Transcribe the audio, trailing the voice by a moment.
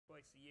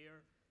twice a year,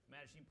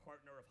 managing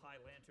partner of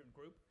High Lantern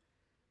Group.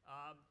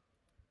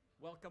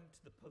 Welcome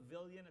to the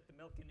Pavilion at the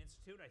Milken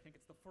Institute. I think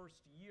it's the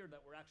first year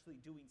that we're actually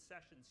doing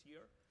sessions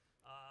here,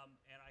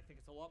 and I think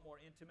it's a lot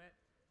more intimate.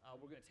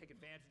 We're going to take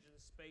advantage of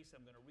the space.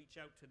 I'm going to reach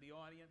out to the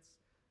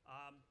audience.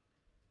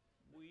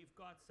 We've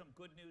got some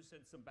good news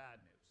and some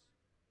bad news.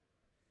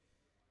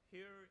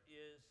 Here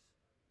is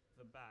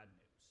the bad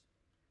news.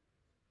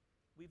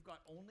 We've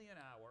got only an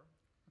hour,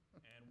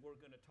 and we're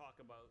going to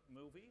talk about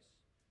movies,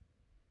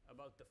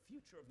 about the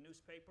future of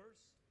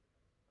newspapers,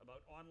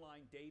 about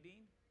online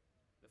dating,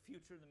 the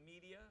future of the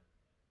media,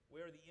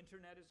 where the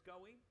internet is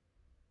going,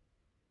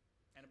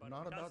 and about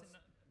not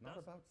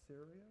about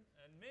Syria?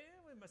 And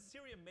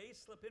Syria may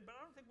slip in, but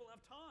I don't think we'll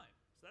have time.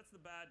 So that's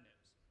the bad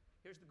news.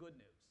 Here's the good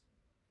news.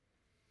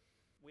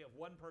 We have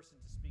one person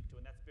to speak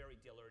to, and that's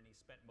Barry Diller, and he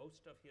spent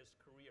most of his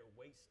career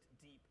waist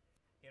deep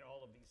in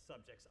all of these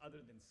subjects other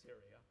than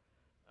Syria.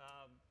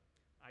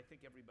 I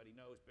think everybody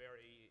knows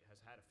Barry has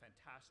had a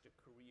fantastic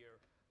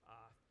career,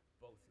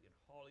 both in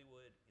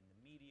Hollywood, in the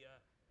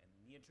media, and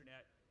in the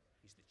internet.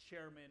 He's the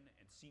chairman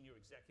and senior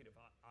executive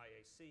at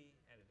IAC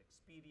and at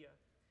Expedia.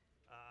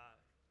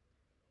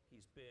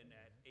 He's been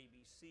at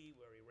ABC,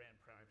 where he ran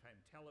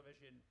primetime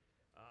television.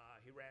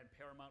 He ran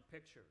Paramount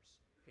Pictures.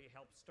 He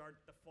helped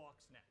start the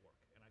Fox network.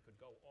 And I could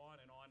go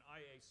on and on.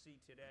 IAC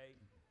today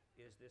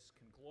is this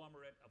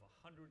conglomerate of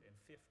 150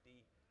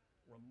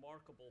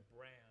 remarkable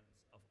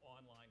brands of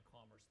online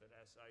commerce that,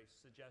 as I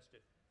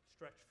suggested,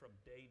 stretch from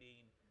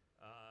dating,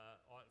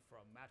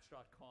 from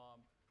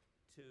Match.com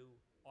to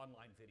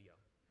online video.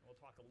 And we'll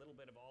talk a little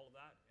bit of all of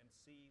that and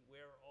see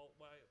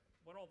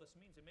what all this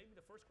means. And maybe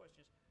the first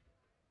question is,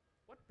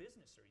 what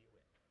business are you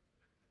in?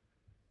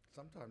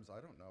 Sometimes I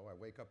don't know. I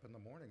wake up in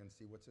the morning and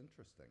see what's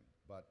interesting.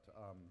 But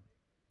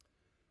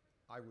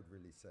I would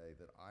really say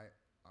that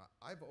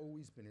I've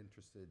always been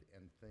interested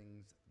in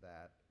things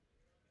that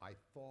I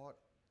thought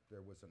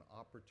there was an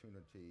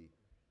opportunity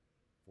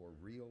for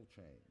real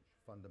change,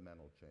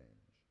 fundamental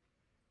change.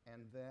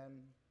 And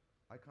then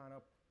I kind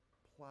of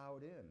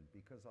plowed in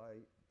because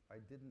I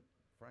didn't,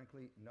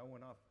 frankly, know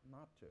enough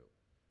not to.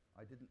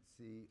 I didn't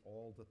see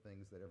all the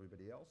things that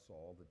everybody else saw,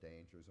 all the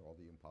dangers, all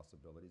the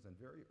impossibilities. And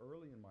very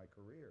early in my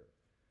career,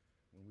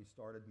 when we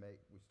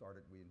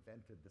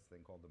invented this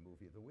thing called the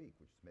Movie of the Week,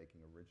 which is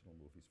making original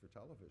movies for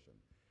television.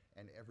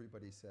 And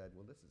everybody said,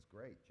 well, this is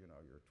great. You know,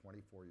 you're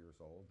 24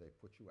 years old, they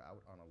put you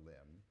out on a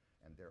limb,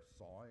 and they're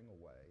sawing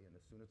away, and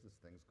as soon as this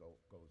thing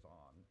goes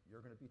on,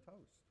 you're going to be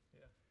toast.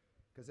 Yeah.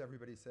 Because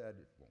everybody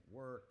said it won't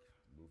work,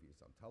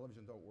 movies on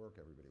television don't work,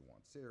 everybody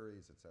wants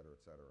series, et cetera,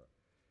 et cetera.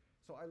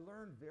 So I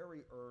learned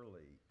very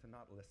early to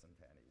not listen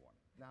to anyone.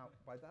 Now,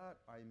 by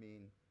that I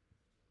mean,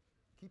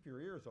 keep your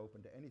ears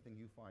open to anything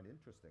you find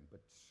interesting,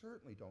 but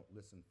certainly don't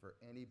listen for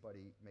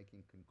anybody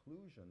making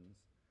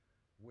conclusions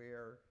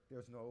where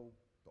there's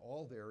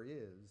all there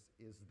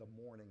is the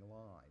morning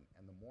line.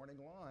 And the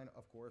morning line,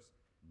 of course,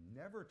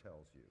 never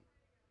tells you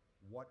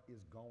what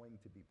is going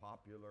to be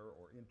popular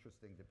or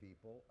interesting to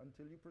people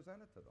until you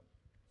present it to them.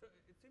 So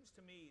it seems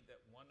to me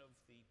that one of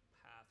the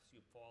paths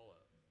you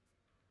follow,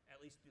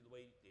 at least the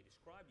way they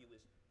describe you,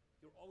 is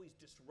you're always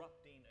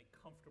disrupting a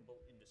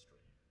comfortable industry.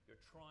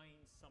 You're trying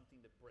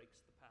something that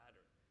breaks the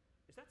pattern.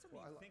 Is that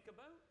something you think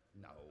about?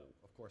 No,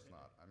 of course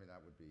not. I mean, that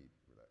would be,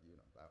 you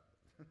know, that.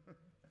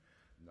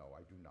 No,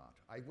 I do not.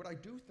 What I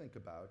do think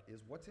about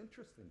is what's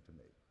interesting to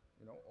me.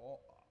 You know,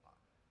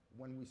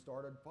 when we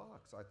started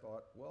Fox, I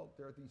thought, well,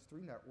 there are these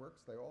three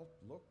networks. They all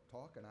look,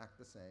 talk, and act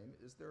the same.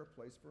 Is there a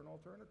place for an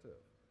alternative?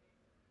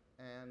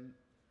 And,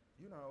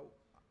 you know,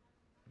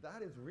 that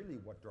is really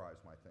what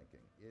drives my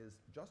thinking, is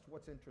just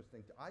what's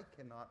interesting I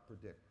cannot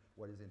predict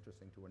what is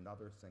interesting to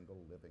another single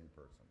living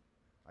person.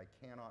 I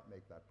cannot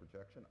make that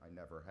projection. I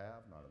never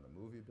have, not in the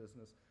movie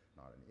business,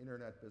 not in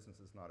internet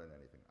businesses, not in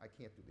anything. I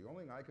can't do. The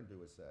only thing I can do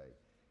is say,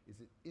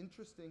 is it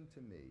interesting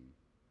to me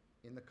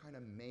in the kind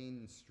of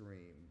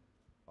mainstream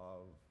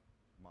of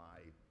my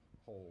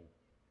whole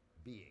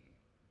being?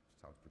 It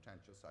sounds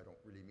pretentious. I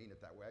don't really mean it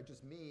that way. I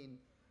just mean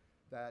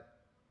that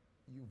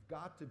you've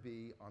got to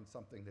be on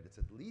something that it's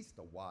at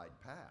least a wide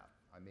path.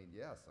 I mean,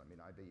 yes, I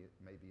mean,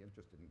 may be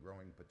interested in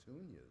growing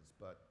petunias,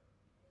 but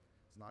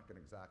it's not going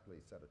to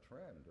exactly set a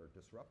trend or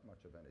disrupt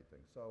much of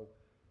anything. So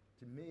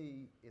to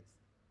me, it's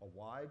a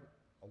wide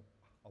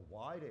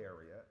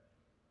area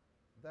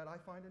that I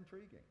find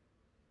intriguing.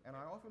 And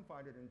I often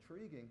find it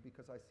intriguing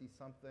because I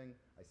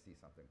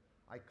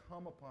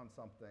come upon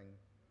something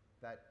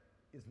that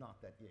is not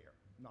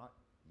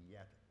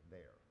yet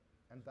there.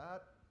 And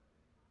that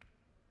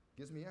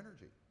gives me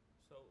energy.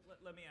 So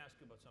let me ask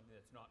you about something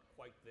that's not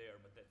quite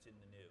there, but that's in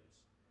the news.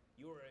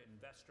 You are an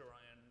investor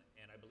in,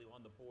 and I believe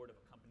on the board of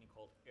a company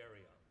called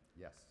Aereo.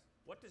 Yes.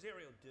 What does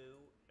Aereo do,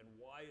 and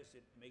why is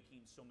it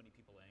making so many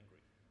people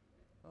angry?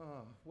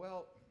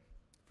 Well,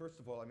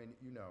 first of all, I mean,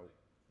 you know,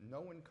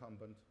 no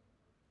incumbent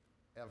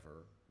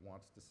ever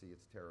wants to see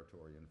its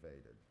territory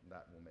invaded.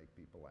 That will make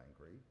people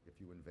angry if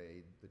you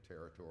invade the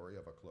territory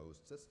of a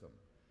closed system.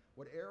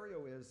 What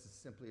Aereo is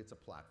simply, it's a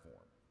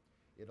platform.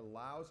 It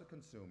allows a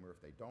consumer, if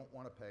they don't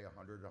want to pay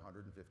 $100 to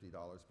 $150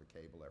 for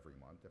cable every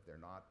month, if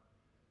they're not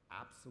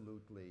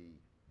absolutely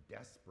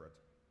desperate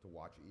to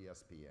watch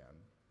ESPN,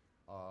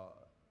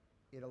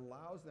 it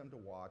allows them to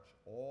watch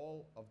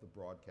all of the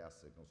broadcast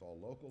signals, all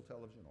local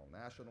television, all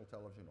national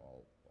television,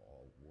 all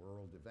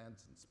world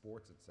events and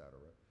sports, etc.,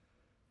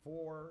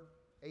 for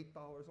 $8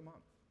 a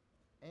month.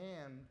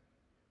 And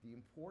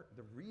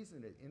the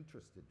reason it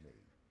interested me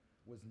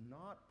was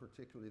not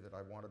particularly that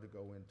I wanted to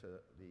go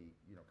into the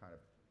kind of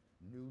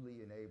newly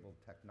enabled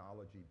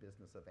technology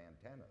business of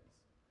antennas,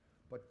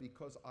 but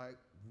because I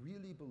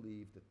really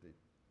believe that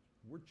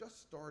we're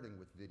just starting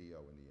with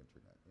video in the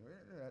internet.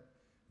 Internet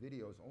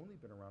video has only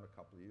been around a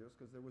couple of years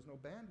because there was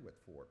no bandwidth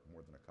for it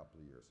more than a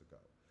couple of years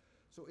ago.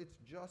 So it's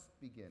just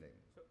beginning,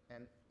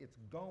 and it's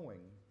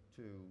going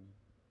to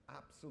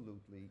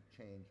absolutely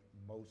change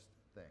most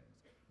things.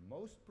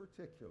 Most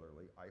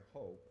particularly, I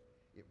hope,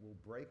 it will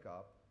break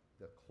up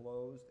the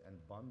closed and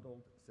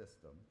bundled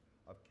system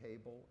of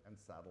cable and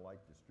satellite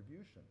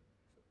distribution,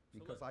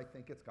 because I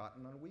think it's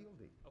gotten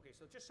unwieldy. Okay,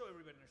 so just so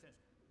everybody understands,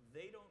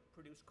 they don't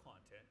produce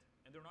content,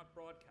 and they're not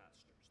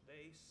broadcasters.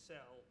 They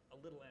sell a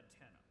little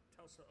antenna.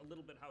 Tell us a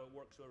little bit how it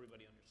works so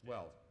everybody understands.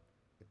 Well,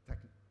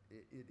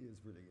 it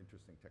is really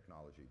interesting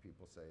technology.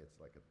 People say it's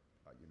like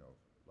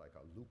like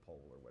a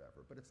loophole or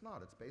whatever, but it's not.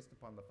 It's based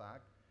upon the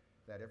fact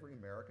that every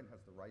American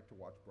has the right to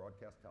watch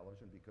broadcast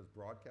television because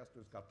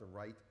broadcasters got the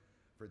right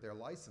for their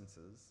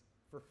licenses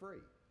for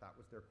free. That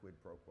was their quid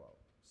pro quo.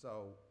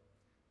 So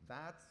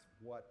that's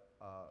what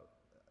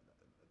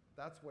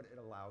it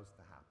allows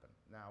to happen.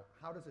 Now,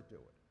 how does it do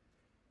it?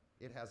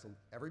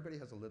 Everybody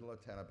has a little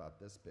antenna about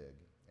this big,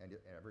 and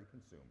every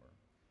consumer.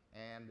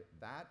 And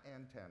that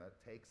antenna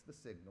takes the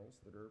signals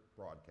that are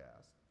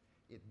broadcast.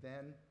 It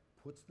then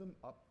puts them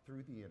up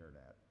through the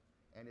internet.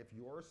 And if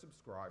you're a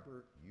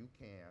subscriber, you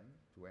can,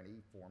 to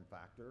any form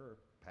factor, or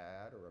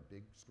pad, or a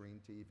big screen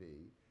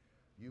TV,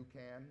 you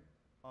can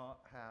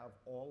have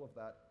all of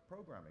that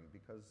programming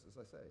because, as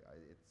I say,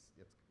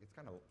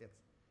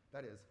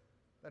 that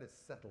is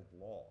settled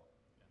law.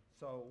 Yeah.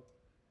 So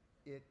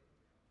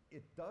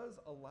it does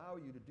allow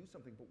you to do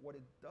something, but what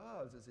it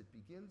does is it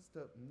begins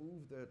to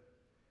move the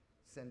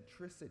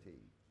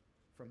centricity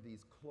from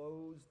these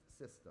closed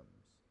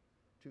systems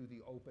to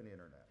the open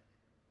internet.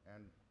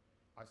 And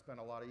I've spent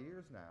a lot of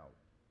years now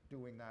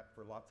doing that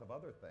for lots of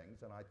other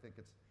things, and I think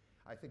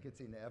it's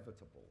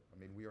inevitable. I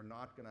mean, we are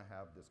not going to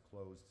have this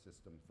closed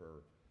system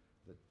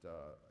that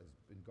has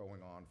been going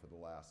on for the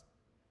last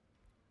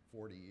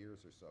 40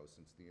 years or so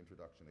since the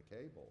introduction of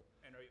cable.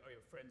 And are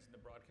your friends in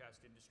the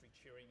broadcast industry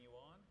cheering you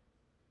on?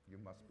 You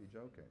must be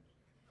joking.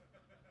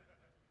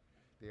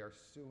 They are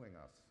suing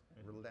us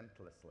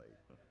relentlessly.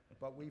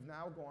 But we've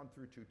now gone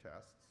through 2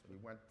 tests. We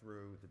went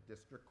through the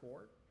district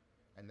court,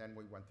 and then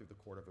we went through the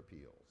Court of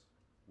Appeals.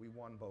 We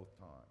won both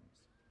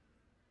times.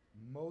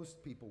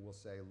 Most people will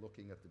say,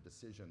 looking at the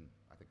decision,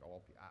 I think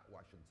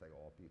I shouldn't say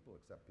all people,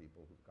 except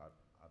people who've got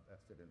a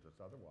vested interest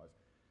otherwise,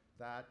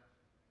 that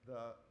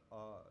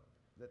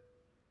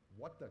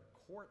what the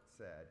court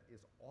said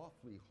is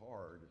awfully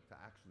hard to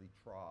actually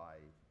try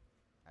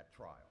at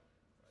trial.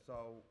 Right.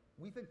 So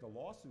we think the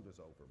lawsuit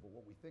is over, but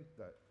what we think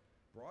that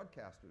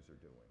broadcasters are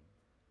doing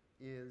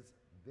is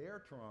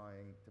they're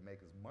trying to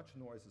make as much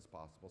noise as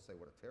possible, say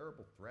what a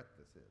terrible threat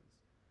this is,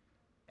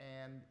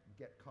 and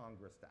get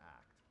Congress to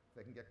act. If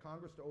they can get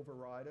Congress to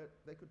override it,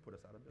 they could put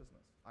us out of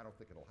business. I don't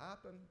think it'll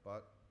happen,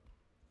 but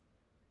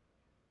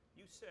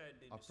you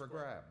said up for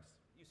grabs.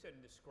 You said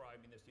in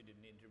describing this, you did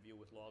an interview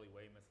with Lolly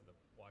Weymouth of the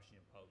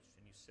Washington Post,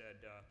 and you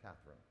said...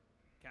 Catherine.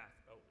 That's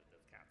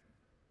Catherine.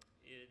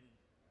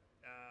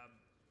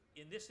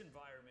 In this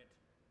environment,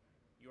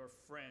 your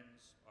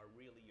friends are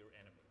really your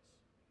enemies.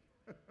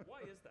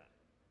 Why is that?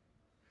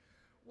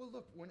 Well,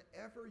 look,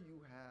 whenever you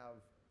have,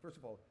 first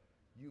of all,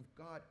 you've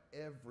got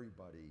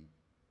everybody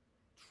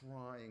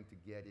trying to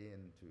get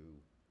into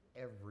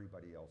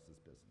everybody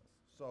else's business.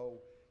 So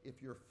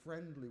if you're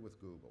friendly with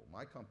Google,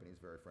 my company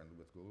is very friendly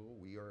with Google.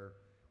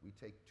 We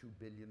take $2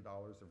 billion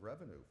of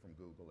revenue from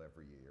Google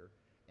every year.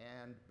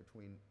 And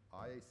between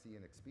IAC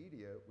and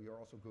Expedia, we are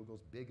also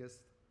Google's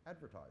biggest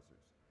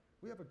advertisers.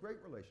 We have a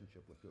great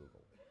relationship with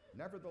Google.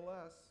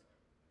 Nevertheless,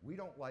 we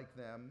don't like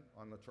them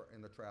in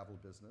the travel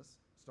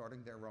business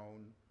starting their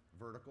own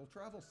vertical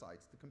travel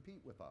sites to compete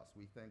with us.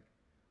 We think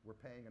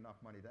we're paying enough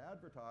money to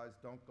advertise,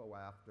 don't go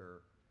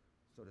after,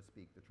 so to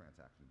speak, the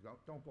transactions.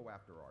 Don't go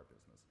after our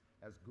business.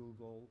 As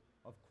Google,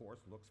 of course,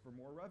 looks for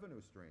more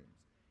revenue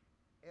streams.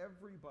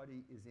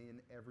 Everybody is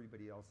in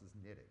everybody else's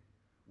knitting,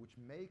 which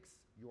makes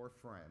your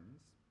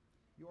friends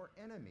your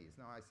enemies.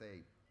 Now I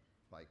say,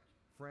 like,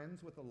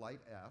 friends with a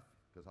light F,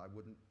 because I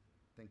wouldn't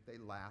think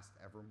they last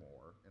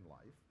evermore in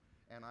life,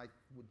 and I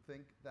would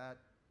think that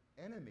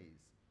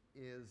enemies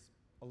is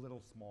a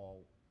little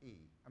small e.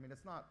 I mean,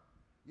 it's not,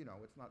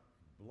 it's not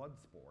blood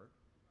sport,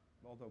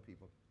 although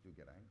people do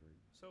get angry.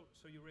 So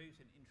you raise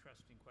an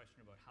interesting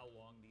question about how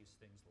long these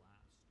things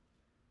last.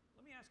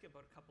 Let me ask you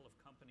about a couple of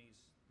companies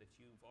that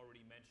you've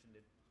already mentioned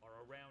that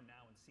are around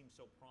now and seem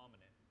so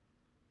prominent,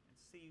 and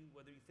see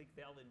whether you think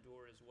they'll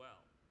endure as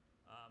well.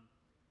 Um,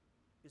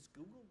 is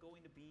Google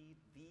going to be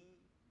the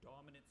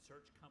dominant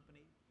search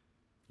company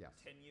Yes.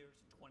 10 years,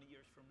 20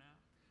 years from now?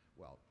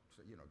 Well,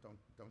 so,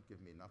 don't give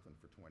me nothing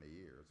for 20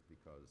 years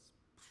because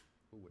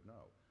who would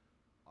know?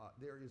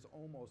 There is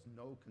almost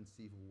no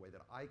conceivable way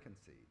that I can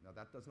see. Now,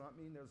 that does not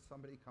mean there's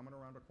somebody coming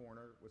around a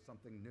corner with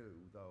something new,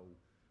 though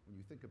when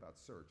you think about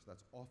search,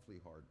 that's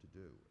awfully hard to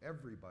do.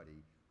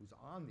 Everybody who's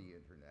on the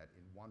internet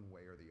in one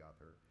way or the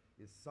other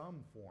is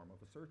some form of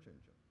a search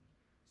engine.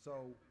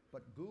 So,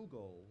 but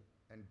Google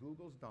and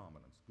Google's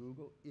dominance,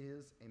 Google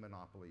is a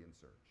monopoly in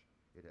search.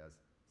 It has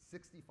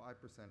 65%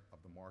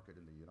 of the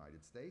market in the United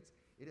States.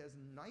 It has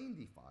 95%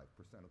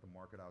 of the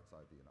market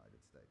outside the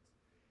United States.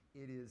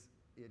 It is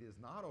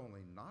not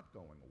only not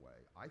going away,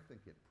 I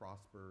think it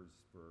prospers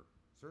for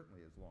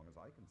certainly as long as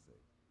I can see.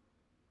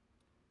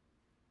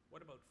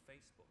 What about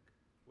Facebook?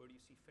 Where do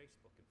you see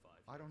Facebook in 5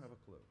 years? I don't have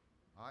a clue.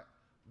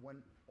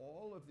 When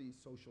all of these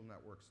social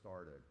networks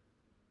started,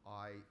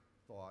 I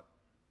thought,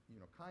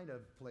 kind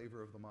of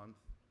flavor of the month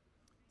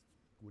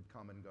would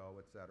come and go,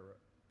 et cetera.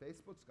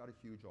 Facebook's got a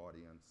huge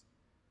audience,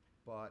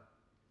 but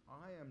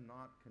I am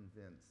not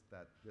convinced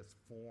that this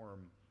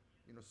form,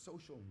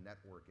 social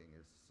networking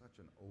is such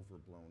an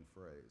overblown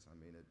phrase. I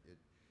mean,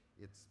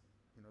 it's,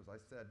 as I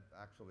said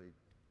actually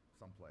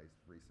someplace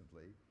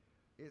recently,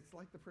 it's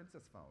like the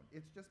princess phone.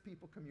 It's just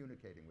people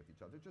communicating with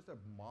each other. It's just a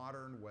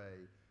modern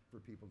way for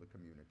people to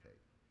communicate.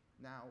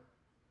 Now,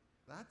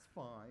 that's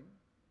fine,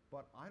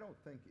 but I don't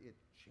think it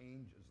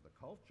changes the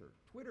culture.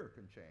 Twitter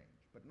can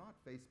change, but not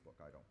Facebook,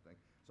 I don't think.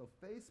 So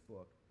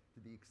Facebook, to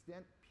the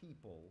extent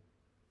people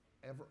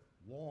ever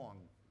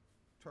long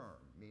term,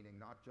 meaning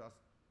not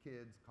just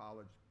kids,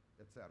 college,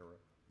 et cetera,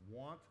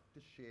 want to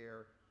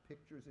share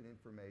pictures and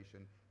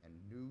information and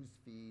news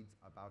feeds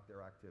about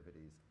their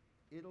activities,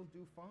 it'll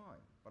do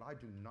fine. But I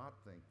do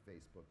not think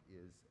Facebook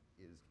is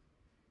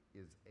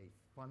a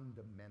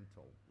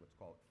fundamental, let's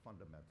call it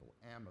fundamental,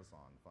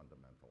 Amazon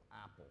fundamental,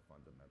 Apple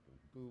fundamental,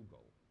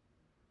 Google.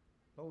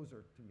 Those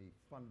are, to me,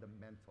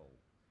 fundamental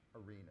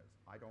arenas.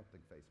 I don't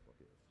think Facebook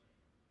is.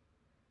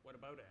 What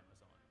about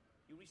Amazon?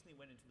 You recently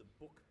went into the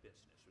book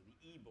business, or the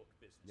e-book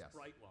business, Yes.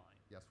 Brightline.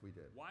 Yes, we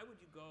did. Why would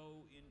you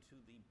go into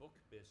the book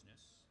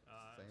business?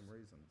 Same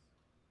reasons.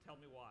 Tell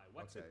me why.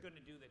 What's it Okay. going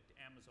to do that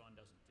Amazon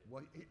doesn't do?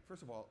 Well,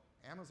 first of all,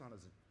 Amazon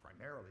is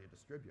primarily a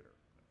distributor.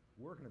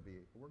 We're going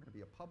to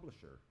be a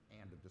publisher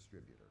and a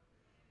distributor.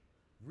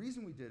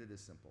 Reason we did it is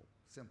simple.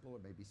 Simple,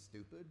 it may be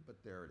stupid,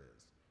 but there it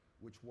is.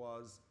 Which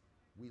was,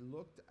 we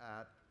looked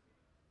at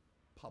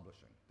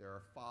publishing. There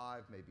are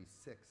 5, maybe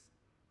 6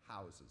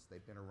 houses.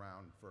 They've been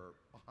around for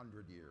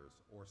 100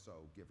 years or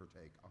so, give or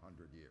take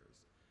 100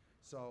 years.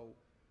 So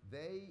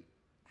they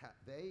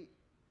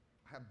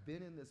have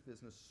been in this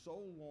business so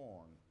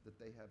long that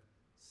they have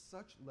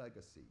such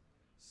legacy,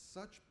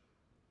 such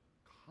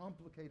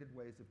complicated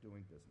ways of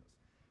doing business.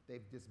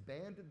 They've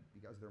disbanded,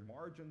 because their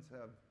margins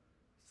have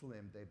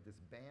slimmed, they've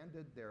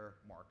disbanded their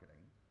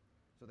marketing,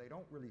 so they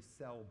don't really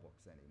sell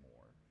books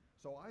anymore.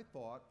 So I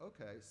thought,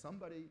 okay,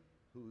 somebody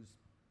who's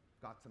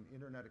got some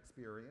internet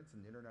experience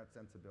and internet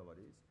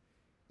sensibilities,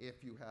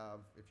 if you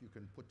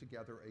can put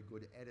together a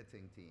good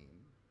editing team,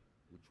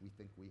 which we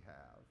think we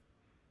have,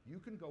 you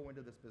can go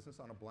into this business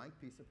on a blank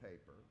piece of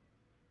paper,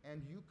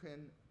 and you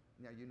can,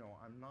 now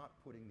I'm not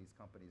putting these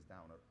companies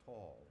down at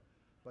all,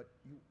 but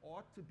you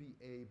ought to be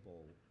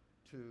able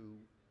to,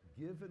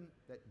 given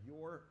that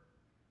you're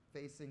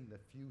facing the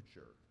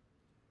future,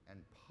 and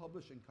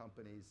publishing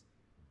companies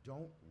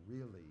don't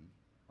really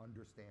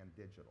understand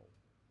digital,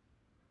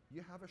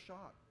 you have a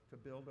shot to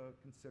build a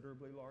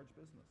considerably large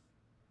business.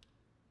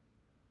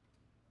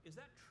 Is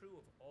that true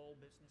of all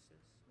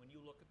businesses? When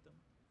you look at them,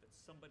 that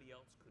somebody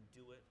else could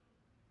do it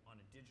on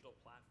a digital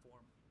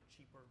platform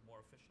cheaper,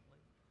 more efficiently?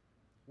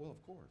 Well, of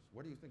course.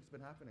 What do you think's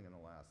been happening in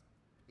the last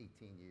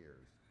 18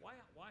 years? Why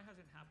has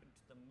it happened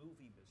to the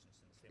movie business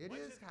in the same It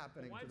way? is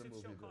happening to the movie Why does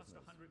it still cost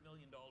business. $100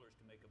 million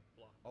to make a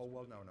blockbuster? Oh,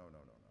 well, movie?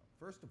 no.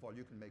 First of all,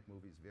 you can make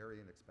movies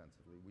very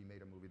inexpensively. We made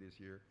a movie this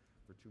year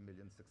for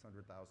 $2,600,000,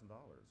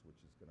 which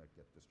is going to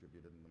get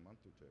distributed in a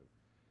month or two.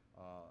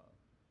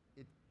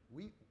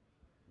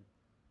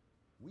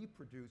 We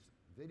produce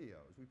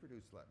videos. We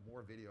produce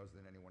more videos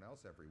than anyone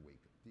else every week.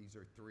 These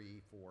are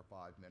 3, 4,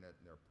 5 minute,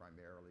 and they're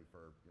primarily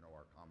for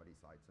our comedy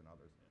sites and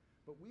others. Yeah.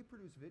 But we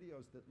produce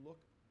videos that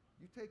look.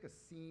 You take a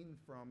scene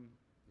from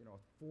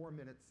a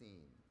 4-minute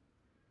scene,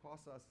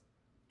 costs us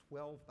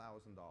 $12,000.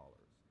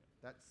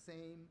 That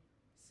same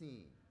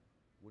scene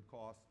would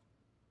cost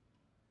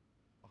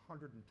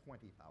 $120,000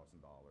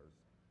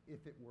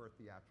 if it were a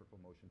theatrical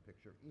motion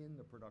picture in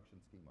the production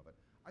scheme of it.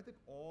 I think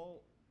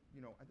all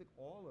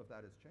of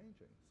that is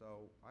changing.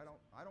 So I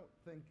don't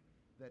think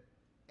that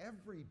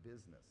every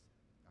business.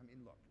 I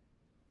mean, look,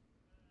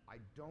 I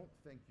don't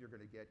think you're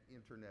going to get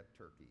internet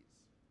turkeys,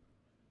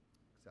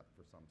 except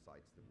for some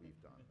sites that we've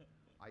done.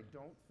 I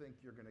don't think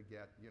you're going to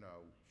get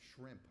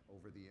shrimp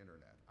over the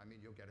internet. I mean,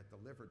 you'll get it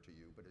delivered to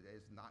you, but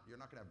you're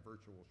not going to have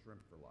virtual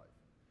shrimp for life.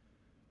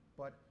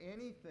 But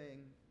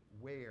anything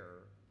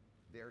where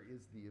there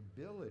is the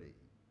ability,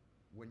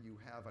 when you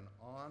have an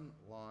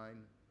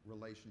online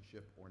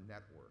relationship or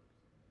network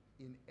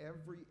in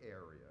every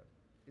area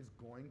is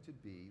going to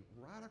be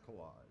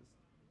radicalized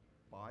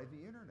by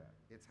the internet.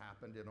 It's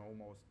happened in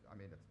almost, I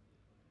mean,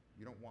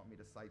 you don't want me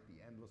to cite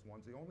the endless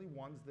ones. The only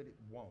ones that it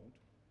won't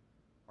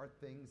are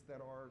things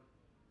that are,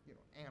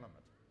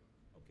 animate.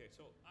 Okay,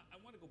 so I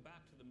want to go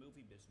back to the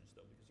movie business,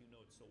 though, because you know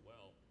it so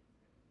well.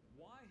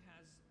 Why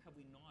have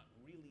we not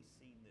really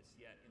seen this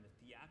yet in the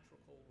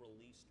theatrical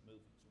released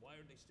movies? Why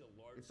are they still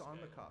large It's scale?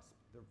 on the cusp.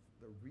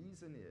 The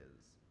reason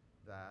is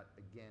that,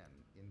 again,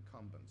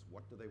 incumbents,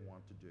 what do they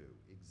want to do?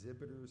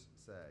 Exhibitors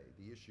say,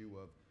 the issue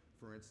of,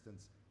 for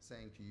instance,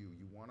 saying to you,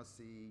 you want to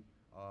see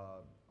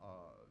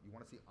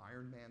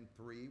Iron Man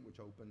 3,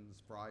 which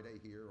opens Friday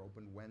here,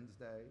 opened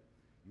Wednesday.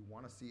 You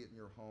want to see it in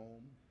your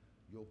home.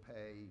 You'll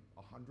pay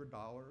 $100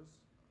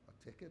 a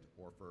ticket,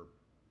 or for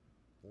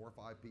 4 or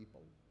 5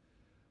 people.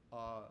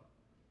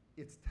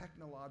 It's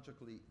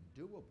technologically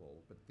doable,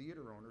 but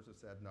theater owners have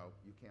said, no,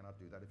 you cannot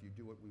do that. If you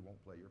do it, we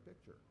won't play your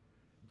picture.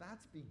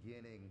 That's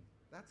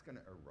going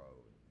to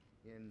erode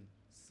in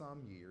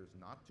some years,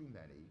 not too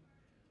many,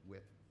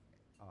 with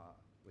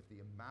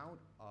the amount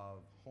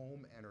of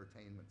home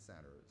entertainment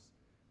centers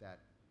that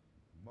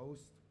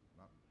most,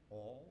 not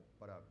all,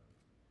 but a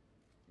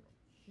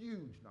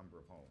huge number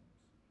of homes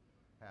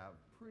have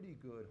pretty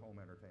good home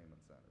entertainment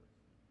centers.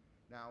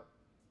 Now,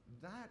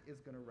 that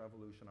is going to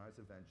revolutionize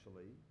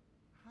eventually,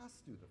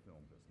 has to, the film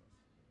business.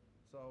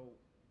 So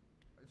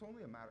it's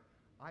only a matter,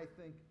 I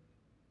think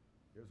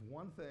there's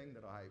one thing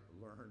that I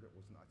learned that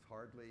was not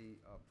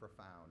hardly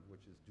profound,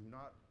 which is do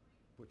not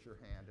put your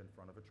hand in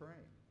front of a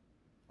train.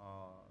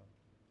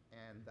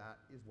 And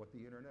that is what the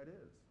internet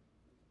is.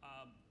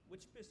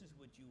 Which business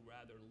would you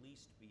rather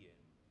least be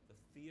in? The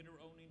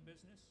theater-owning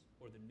business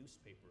or the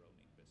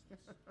newspaper-owning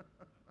business?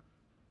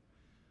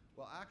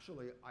 Well,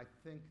 actually, I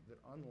think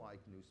that unlike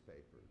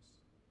newspapers,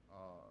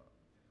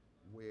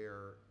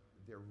 where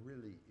there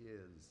really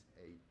is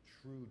a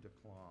true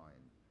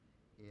decline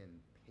in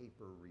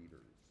paper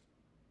readers,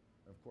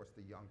 of course,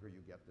 the younger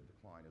you get, the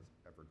decline is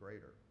ever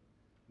greater.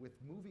 With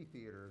movie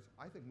theaters,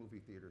 I think movie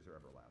theaters are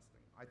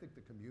everlasting. I think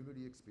the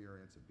community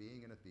experience of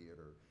being in a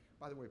theater,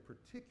 by the way,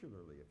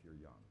 particularly if you're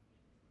young,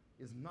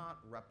 is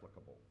not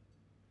replicable.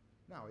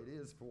 Now, it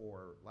is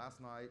for, last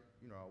night,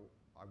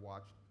 I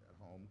watched at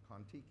home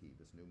Kon-Tiki,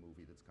 this new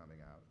movie that's coming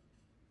out.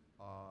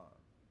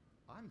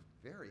 I'm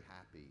very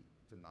happy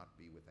to not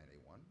be with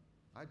anyone.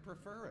 I'd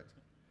prefer it.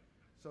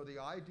 So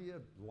the idea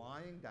of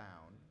lying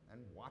down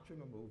and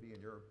watching a movie in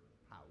your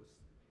house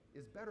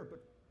is better,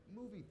 but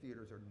movie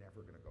theaters are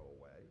never going to go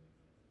away.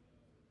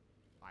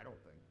 I don't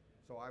think.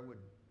 So I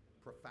would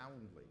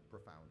profoundly,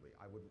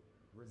 I would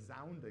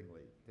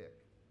resoundingly pick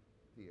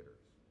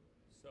theaters.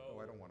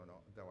 Though I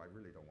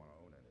really don't want to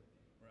own any.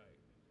 Right.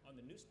 On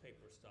the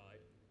newspaper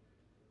side,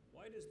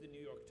 why does the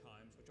New York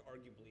Times, which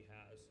arguably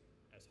has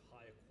as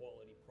high a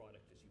quality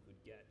product as you could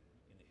get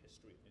in the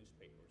history of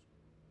newspapers,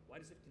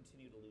 why does it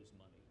continue to lose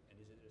money? And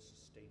is it a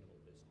sustainable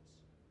business?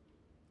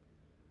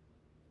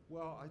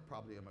 Well, I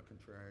probably am a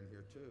contrarian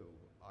here too.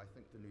 I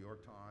think the New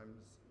York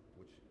Times,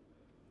 which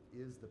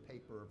is the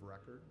paper of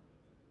record,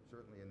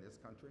 certainly in this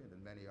country and in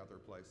many other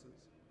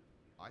places,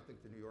 I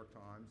think the New York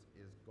Times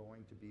is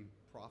going to be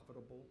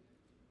profitable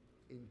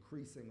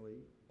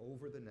increasingly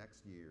over the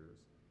next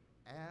years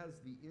as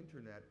the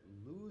internet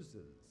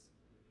loses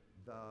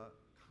the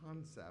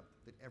concept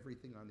that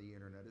everything on the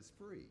internet is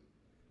free.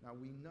 Now,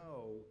 we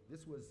know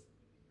this was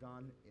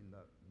done in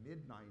the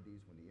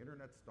mid-90s when the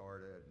internet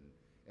started, and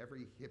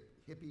every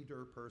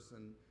hippie-der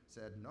person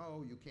said,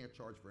 no, you can't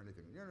charge for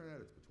anything on the internet,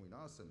 it's between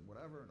us and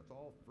whatever, and it's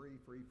all free,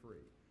 free,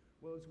 free.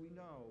 Well, as we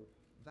know,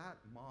 that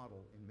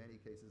model in many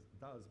cases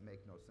does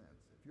make no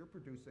sense. If you're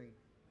producing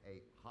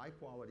a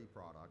high-quality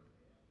product,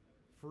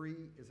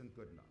 free isn't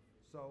good enough.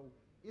 So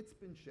it's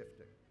been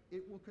shifting.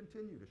 It will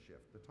continue to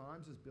shift. The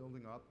Times is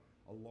building up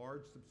a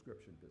large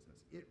subscription business.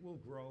 It will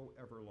grow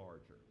ever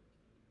larger.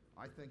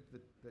 I think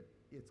that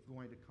it's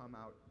going to come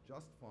out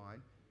just fine,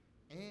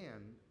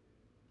 and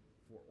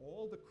for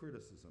all the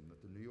criticism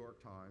that the New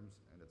York Times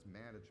and its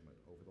management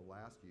over the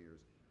last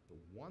years, the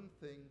one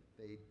thing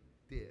they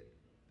did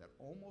that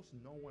almost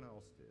no one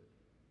else did,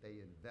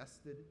 they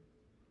invested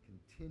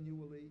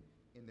continually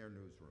in their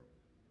newsroom.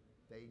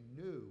 They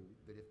knew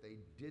that if they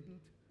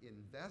didn't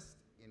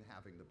invest in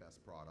having the best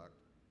product,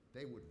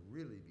 they would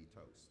really be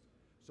toast.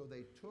 So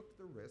they took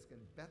the risk and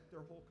bet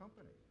their whole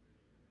company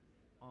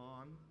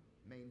on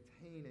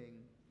maintaining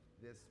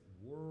this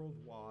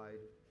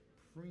worldwide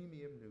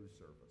premium news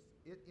service.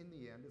 It, in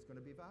the end, is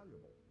going to be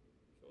valuable.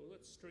 So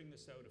let's string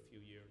this out a few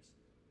years,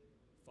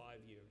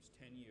 5 years,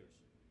 10 years.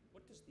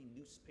 What does the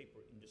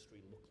newspaper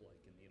industry look like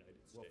in the United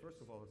States? Well,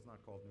 first of all, it's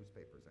not called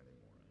newspapers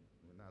anymore.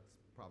 I mean, that's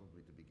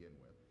probably to begin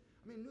with.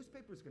 I mean,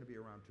 newspapers are going to be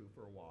around too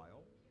for a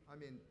while. I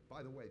mean,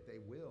 by the way,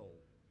 they will,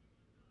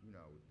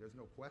 there's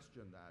no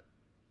question that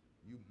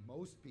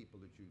most people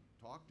that you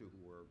talk to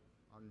who are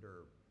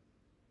under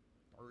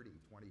 30,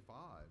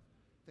 25,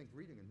 think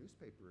reading a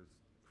newspaper is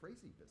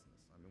crazy business.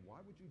 I mean,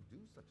 why would you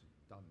do such a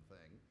dumb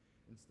thing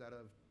instead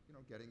of,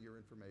 getting your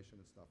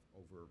information and stuff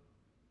over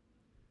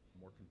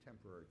more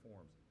contemporary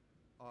forms.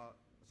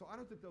 So I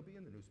don't think they'll be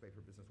in the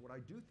newspaper business. What I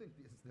do think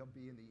is they'll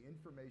be in the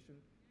information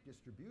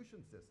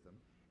distribution system,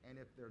 and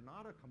if they're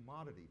not a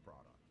commodity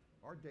product,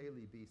 our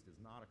Daily Beast is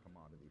not a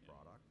commodity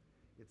product.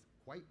 It's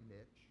quite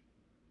niche.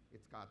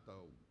 It's got,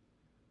 though,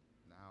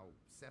 now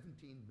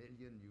 17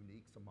 million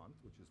uniques a month,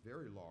 which is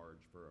very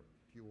large for a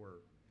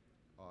pure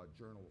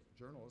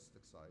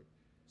journalistic site.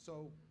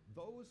 So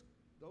those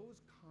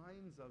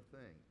kinds of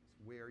things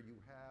where you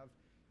have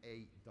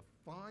a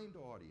defined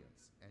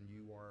audience and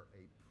you are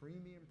a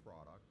premium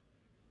product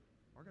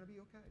are going to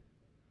be okay,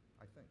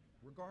 I think,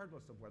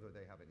 regardless of whether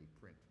they have any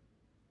print.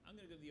 I'm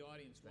going to give the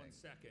audience thing. 1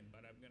 second,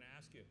 but I'm going to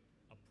ask you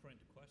a print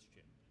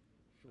question.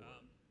 Sure.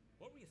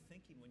 What were you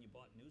thinking when you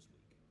bought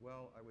Newsweek?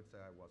 Well, I would say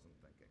I wasn't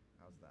thinking.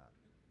 How's that?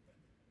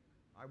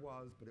 I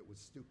was, but it was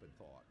stupid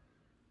thought.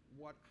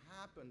 What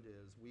happened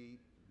is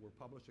we were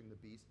publishing The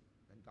Beast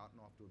and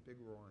gotten off to a big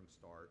roaring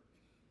start,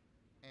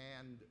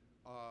 and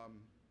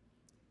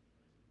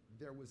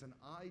there was an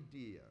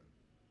idea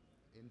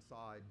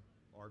inside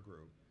our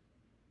group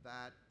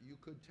that you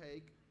could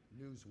take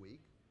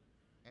Newsweek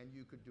and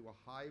you could do a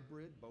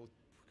hybrid, both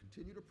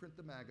continue to print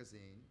the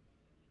magazine,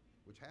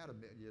 which had 1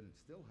 million,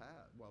 still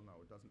had, well,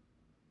 no, it doesn't,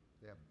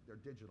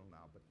 they're digital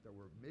now, but there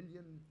were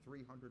 1,350,000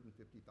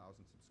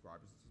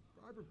 subscribers. The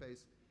subscriber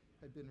base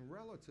had been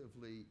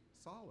relatively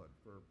solid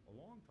for a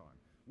long time.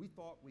 We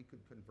thought we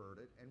could convert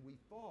it, and we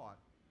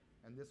thought,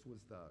 and this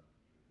was the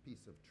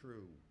piece of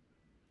true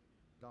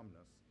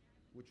dumbness,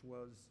 which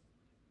was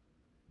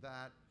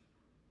that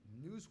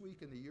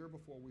Newsweek in the year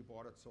before we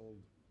bought it sold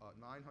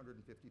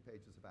 950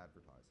 pages of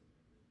advertising.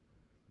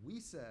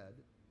 We said,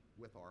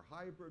 with our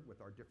hybrid,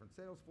 with our different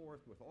sales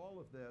force, with all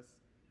of this,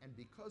 and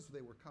because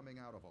they were coming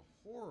out of a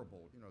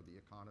horrible, the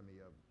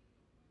economy of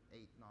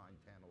 8, 9,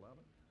 10, 11,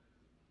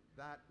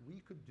 that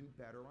we could do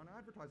better on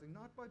advertising,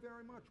 not by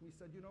very much. We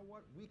said, you know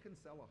what, we can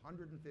sell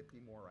 150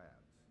 more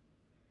ads.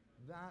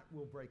 That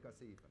will break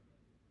us even.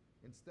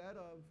 Instead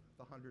of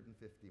the 150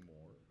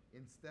 more,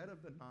 instead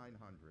of the 900,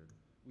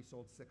 we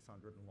sold 600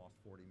 and lost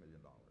 $40 million.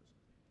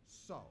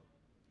 So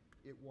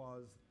it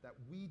was that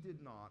we did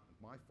not,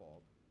 my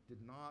fault,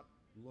 did not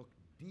look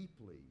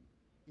deeply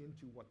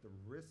into what the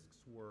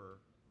risks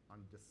were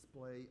on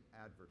display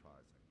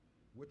advertising,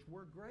 which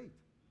were great,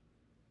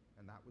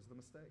 and that was the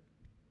mistake.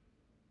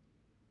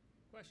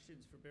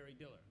 Questions for Barry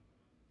Diller?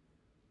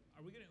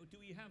 Are we going to, do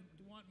you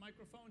want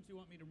microphones? Do you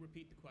want me to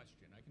repeat the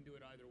question? I can do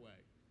it either way.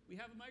 We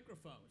have a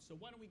microphone, so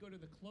why don't we go to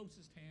the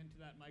closest hand to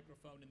that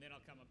microphone, and then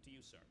I'll come up to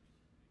you, sir.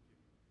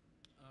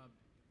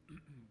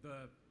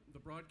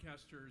 The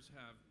broadcasters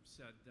have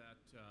said that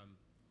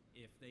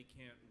if they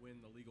can't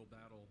win the legal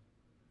battle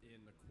in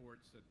the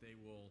courts, that they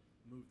will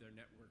move their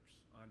networks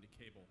onto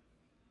cable.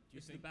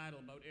 This is the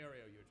battle about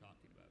Aereo you're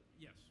talking about.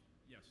 Yes,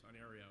 on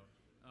Aereo.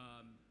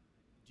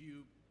 Do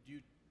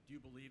you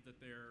believe that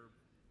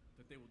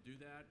they will do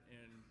that?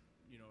 And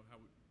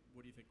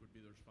what do you think would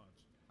be the response?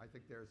 I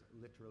think there's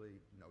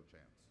literally no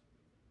chance.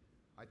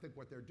 I think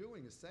what they're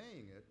doing is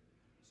saying it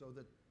so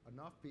that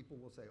enough people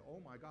will say,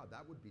 oh my God,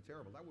 that would be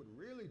terrible. That would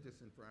really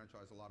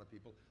disenfranchise a lot of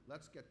people.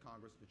 Let's get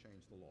Congress to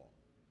change the law.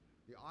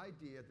 The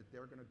idea that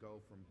they're going to go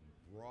from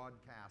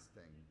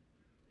broadcasting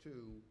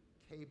to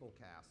cable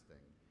casting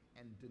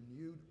and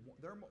denude,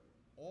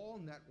 all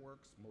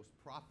networks' most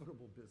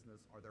profitable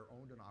business are their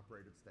owned and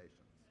operated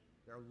stations.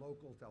 They're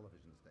local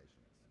television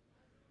stations.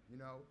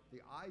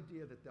 The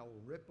idea that they'll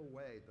rip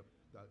away the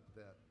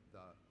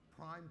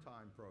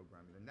primetime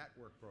programming, the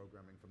network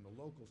programming from the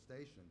local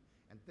station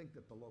and think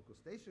that the local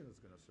station is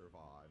going to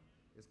survive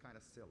is kind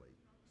of silly.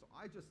 So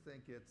I just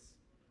think it's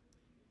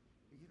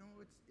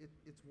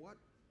what,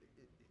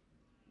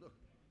 look,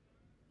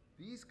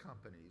 these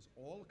companies,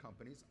 all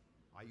companies,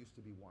 I used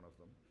to be one of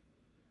them,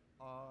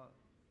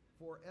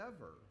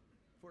 forever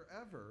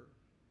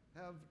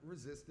have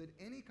resisted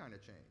any kind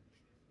of change.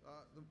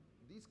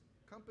 These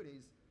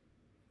companies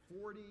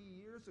 40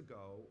 years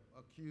ago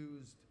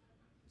accused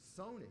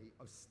Sony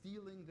of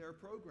stealing their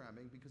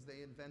programming because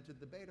they invented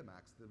the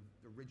Betamax, the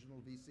original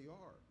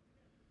VCR.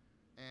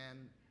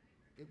 And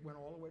it went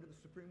all the way to the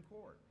Supreme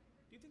Court.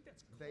 Do you think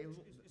that's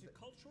cultural? Is it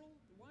cultural?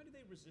 Why do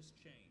they resist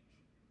change?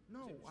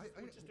 No,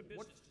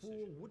 what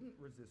fool wouldn't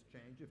resist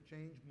change if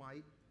change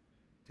might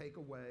take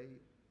away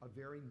a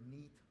very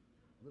neat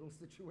little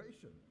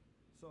situation?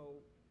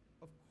 So,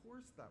 of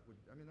course that would,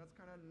 that's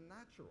kind of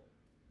natural.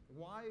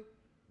 Why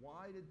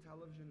did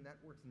television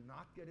networks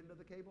not get into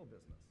the cable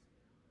business?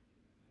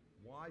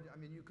 Why?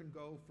 You can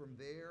go from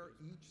there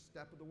each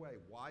step of the way.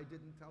 Why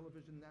didn't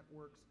television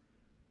networks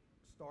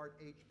start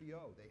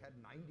HBO? They had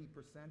 90%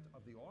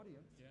 of the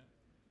audience. Yeah.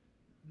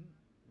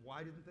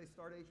 Why didn't they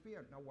start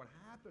HBO? Now, what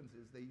happens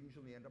is they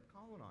usually end up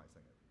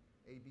colonizing it.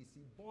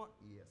 ABC bought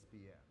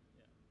ESPN.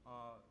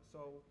 Yeah.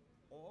 So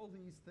all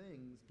these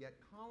things get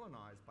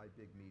colonized by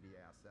big media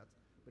assets,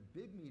 but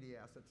big media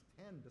assets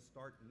tend to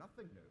start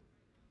nothing new.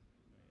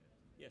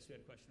 Yes, we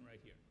had a question right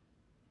here.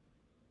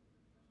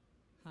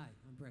 Hi,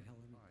 I'm Brett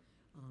Hellerman. Hi.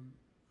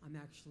 I'm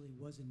actually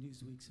was a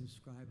Newsweek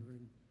subscriber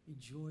and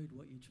enjoyed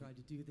what you tried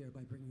to do there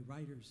by bringing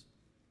writers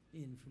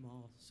in from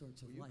all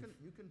sorts of Well, life.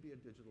 you can be a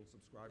digital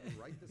subscriber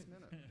right this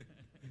minute.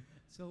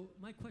 So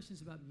my question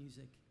is about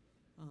music.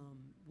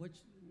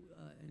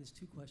 And it's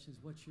two questions.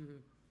 What's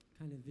your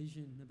kind of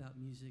vision about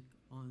music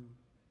on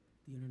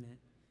the internet?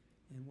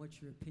 And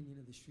what's your opinion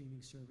of the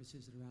streaming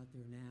services that are out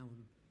there now?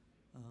 And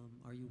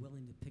are you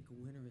willing to pick a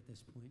winner at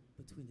this point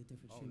between the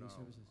different Oh, streaming no.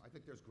 services? I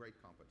think there's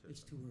great competition.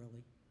 It's too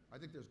early. I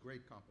think there's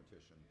great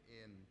competition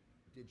in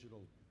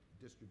digital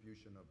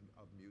distribution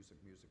of music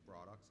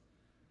products.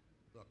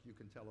 Look, you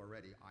can tell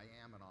already, I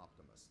am an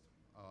optimist.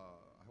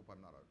 I hope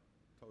I'm not a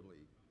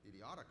totally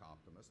idiotic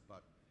optimist,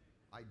 but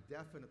I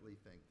definitely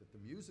think that the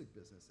music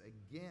business,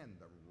 again,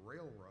 the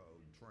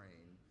railroad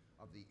train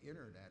of the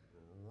internet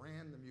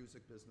ran the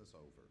music business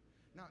over.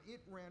 Now,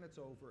 it ran its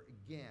over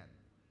again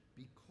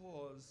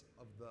because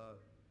of the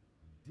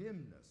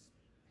dimness,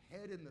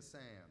 head in the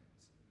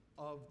sands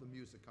of the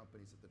music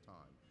companies at the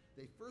time.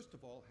 They first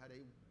of all had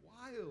a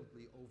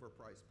wildly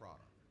overpriced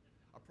product,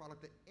 a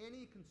product that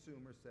any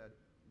consumer said,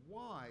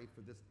 why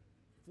for this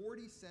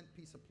 40-cent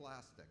piece of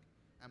plastic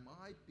am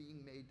I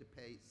being made to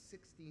pay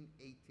 $16,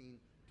 $18,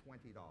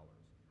 $20?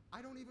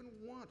 I don't even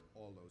want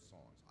all those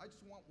songs. I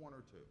just want one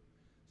or two.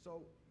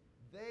 So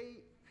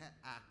they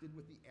acted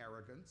with the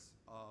arrogance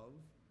of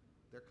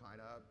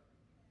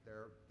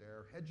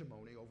their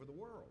hegemony over the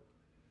world.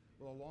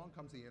 Well, along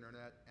comes the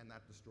internet, and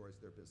that destroys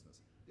their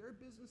business. Their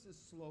business is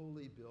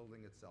slowly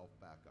building itself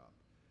back up.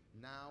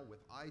 Now, with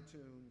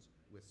iTunes,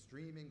 with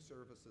streaming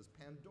services,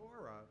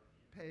 Pandora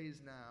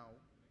pays now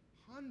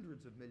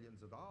hundreds of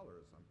millions of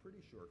dollars, I'm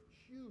pretty sure,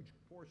 huge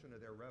portion of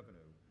their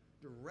revenue,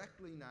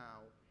 directly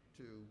now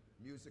to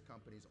music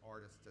companies,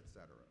 artists,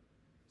 etc.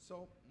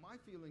 So my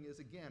feeling is,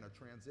 again, a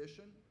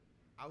transition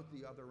out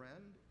the other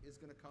end is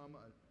going to come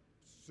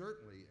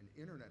certainly an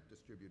internet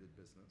distributed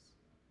business,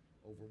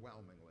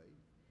 overwhelmingly,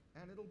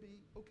 and it'll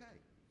be okay.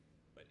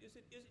 But is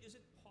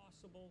it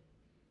possible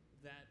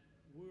that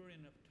we're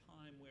in a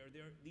time where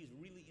these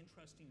really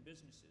interesting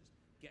businesses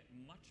get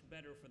much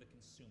better for the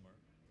consumer,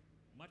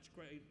 much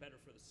better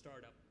for the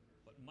startup,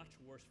 but much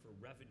worse for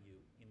revenue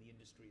in the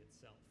industry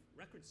itself?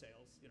 Record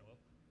sales,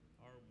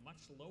 are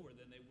much lower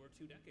than they were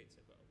 2 decades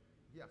ago.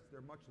 Yes,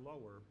 they're much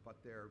lower,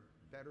 but they're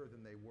better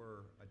than they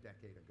were a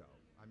decade ago.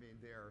 I mean,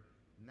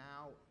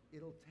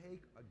 it'll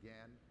take,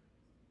 again,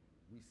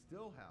 we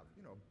still have,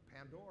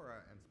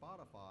 Pandora and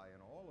Spotify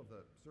and all of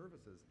the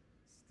services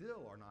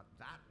still are not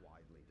that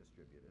widely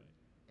distributed.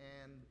 Right.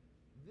 And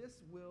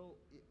this will,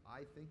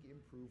 I think,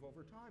 improve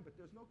over time, but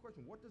there's no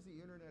question. What does the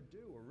internet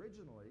do?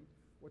 Originally,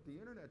 what the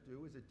internet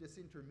do is it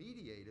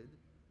disintermediated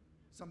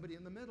somebody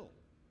in the middle,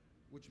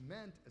 which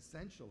meant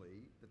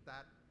essentially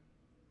that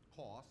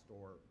cost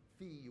or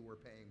fee you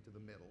were paying to the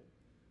middle,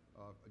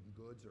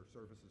 goods or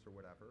services or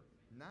whatever,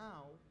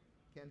 now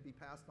can be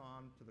passed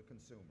on to the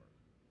consumer,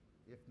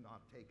 if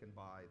not taken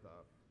by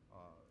the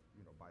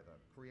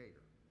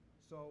creator.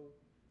 So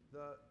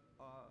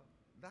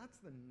that's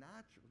the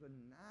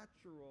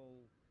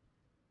natural.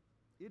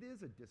 It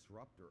is a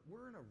disruptor.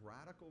 We're in a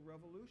radical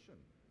revolution.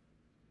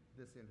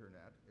 This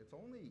internet. It's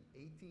only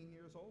 18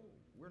 years old.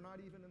 We're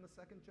not even in the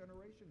second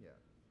generation yet.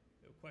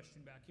 We have a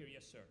question back here.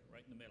 Yes, sir.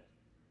 Right in the middle.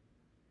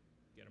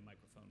 Get a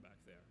microphone back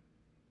there.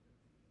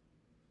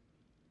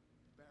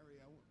 Barry,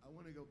 I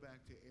want to go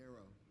back to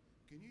Aero.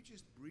 Can you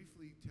just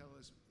briefly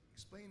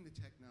explain the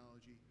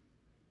technology?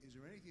 Is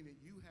there anything that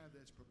you have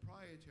that's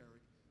proprietary,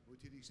 or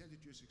to the extent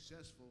that you're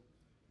successful,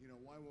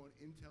 why won't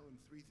Intel and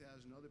 3,000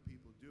 other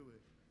people do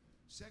it?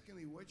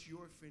 Secondly, what's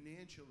your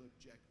financial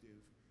objective?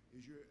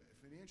 Is your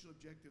financial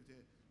objective to,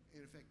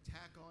 in effect,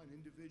 tack on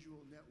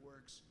individual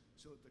networks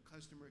so that the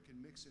customer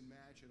can mix and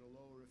match at a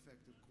lower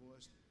effective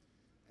cost?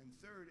 And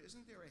third,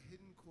 isn't there a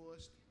hidden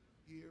cost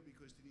here?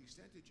 Because to the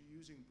extent that you're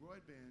using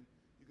broadband,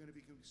 you're going to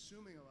be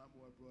consuming a lot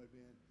more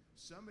broadband.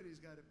 Somebody's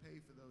got to pay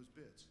for those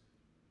bits.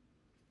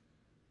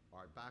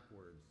 All right,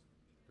 backwards,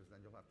 because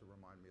then you'll have to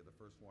remind me of the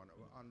first one.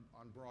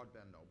 On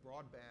broadband, no.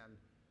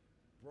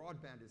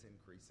 Broadband is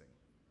increasing.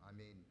 I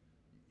mean,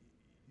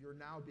 you're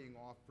now being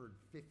offered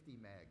 50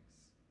 megs.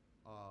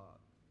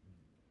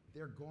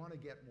 They're going to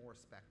get more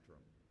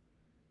spectrum.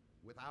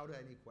 Without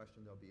any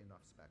question, there'll be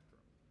enough spectrum.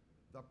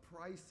 The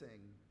pricing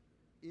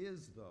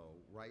is, though,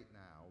 right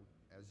now,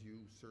 as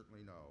you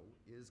certainly know,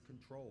 is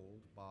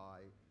controlled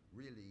by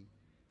really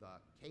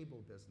the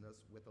cable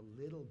business with a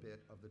little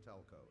bit of the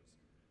telcos,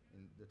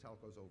 and the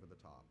telcos over the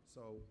top.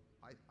 So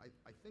I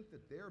think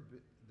that their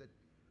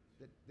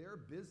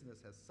business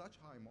has such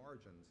high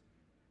margins,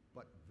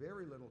 but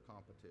very little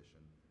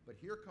competition. But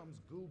here comes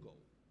Google,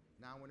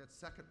 now in its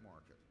second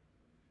market,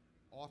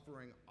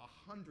 offering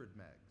 100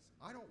 megs.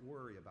 I don't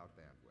worry about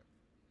bandwidth.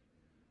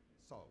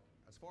 So,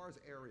 as far as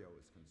Aereo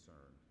is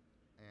concerned,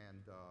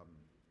 and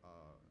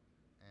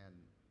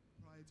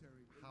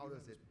Proprietary. how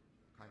does it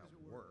kind of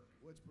work?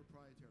 What's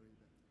proprietary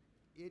about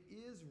it? It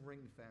is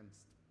ring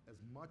fenced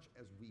as much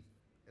as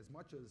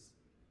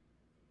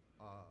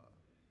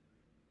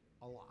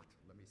a lot,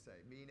 let me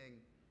say,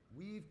 meaning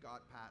we've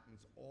got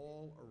patents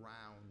all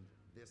around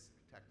this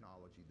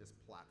technology, this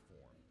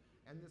platform.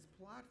 And this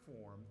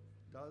platform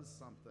does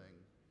something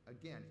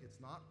Again, it's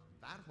not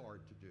that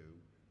hard to do,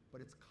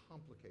 but it's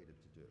complicated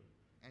to do.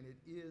 And it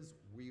is,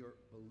 we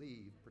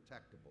believe,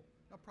 protectable.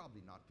 Now,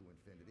 probably not to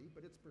infinity,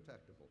 but it's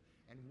protectable.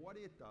 And what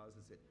it does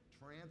is it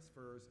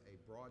transfers a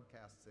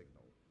broadcast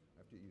signal.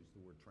 I have to use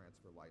the word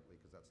transfer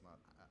lightly because that's not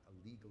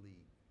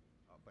legally,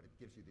 but it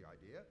gives you the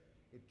idea.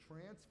 It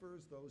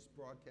transfers those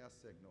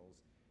broadcast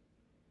signals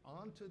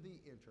onto the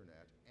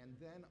internet and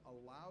then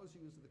allows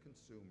you as the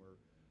consumer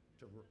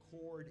to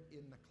record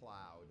in the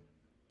cloud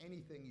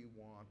anything you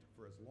want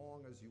for as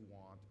long as you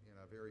want in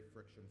a very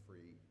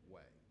friction-free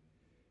way.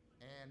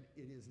 And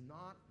it is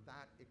not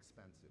that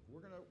expensive. We're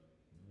going to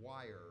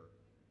wire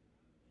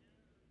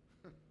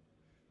the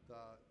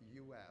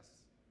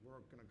US.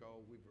 We're going to go,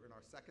 we're in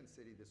our second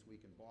city this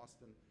week in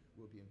Boston.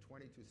 We'll be in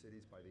 22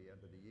 cities by the end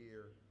of the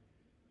year.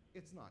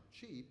 It's not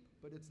cheap,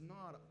 but it's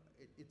not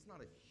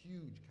a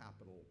huge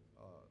capital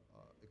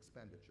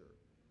expenditure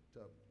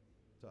to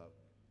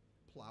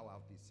plow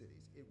out these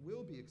cities. It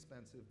will be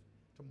expensive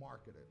to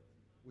market it,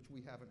 which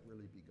we haven't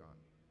really begun.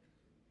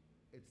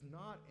 It's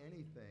not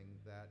anything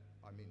that,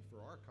 I mean,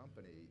 for our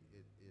company,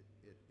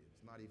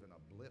 it's not even a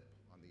blip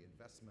on the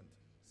investment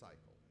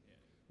cycle. Yeah.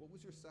 What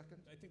was your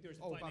second? I think there's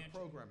about financial-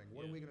 programming.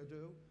 What are yeah. we going to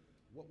do?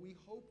 What we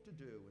hope to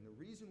do, and the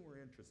reason we're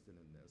interested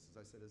in this, as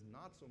I said, is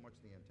not so much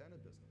the antenna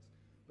business,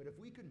 but if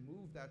we can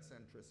move that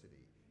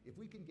centricity, if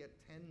we can get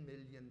 10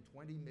 million,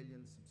 20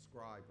 million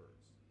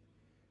subscribers,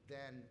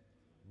 then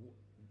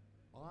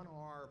on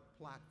our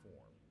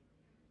platform,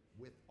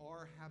 with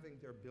our having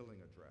their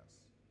billing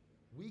address,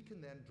 we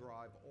can then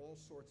drive all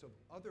sorts of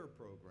other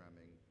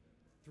programming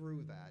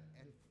through that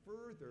and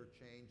further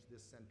change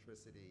this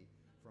centricity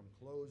from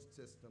closed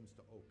systems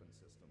to open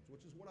systems,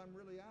 which is what I'm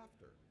really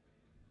after.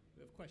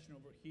 We have a question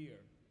over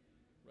here,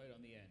 right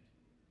on the end.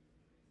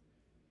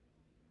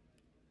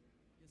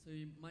 Yes, so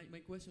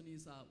my question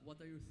is,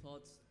 what are your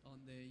thoughts on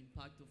the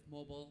impact of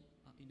mobile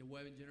in the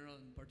web in general,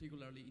 and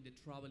particularly in the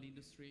travel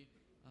industry,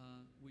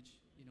 which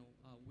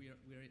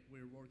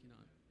we're working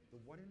on? The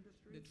what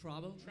industry? The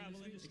travel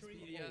Industry,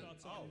 Expedia.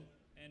 thoughts on,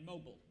 and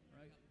mobile,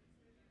 right?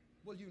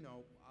 Well, you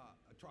know,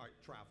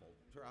 travel.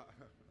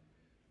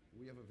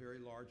 We have a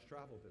very large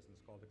travel business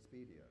called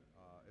Expedia.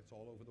 It's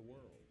all over the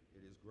world.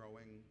 It is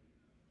growing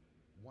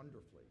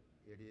wonderfully.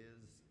 It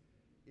is,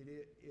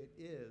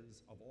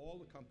 of all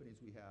the companies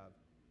we have,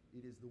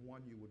 it is the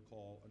one you would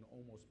call an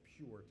almost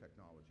pure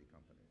technology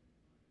company.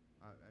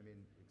 I mean,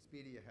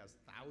 Expedia has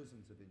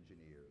thousands of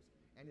engineers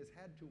and has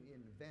had to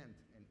invent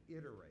and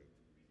iterate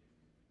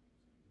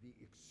the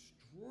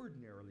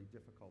extraordinarily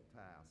difficult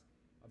task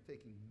of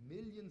taking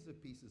millions of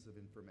pieces of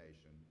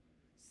information,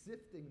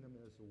 sifting them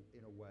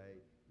in a way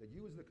that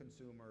you as the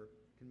consumer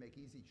can make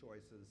easy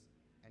choices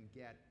and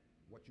get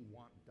what you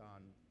want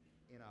done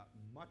in a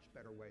much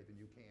better way than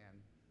you can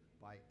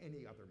by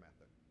any other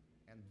method.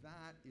 And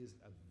that is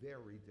a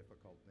very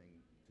difficult thing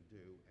to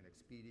do, and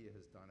Expedia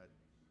has done it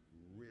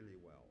really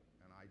well.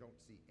 And I don't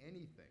see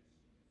anything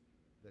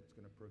that's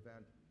going to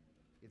prevent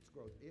its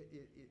growth.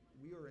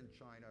 We are in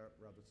China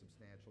rather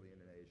substantially and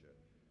in Asia.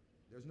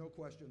 There's no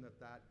question that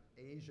that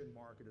Asian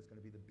market is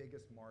going to be the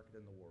biggest market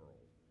in the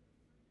world.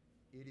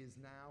 It is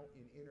now,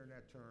 in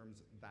internet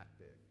terms, that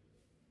big.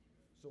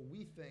 So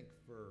we think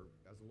for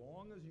as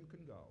long as you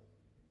can go,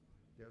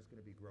 there's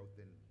going to be growth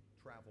in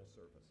travel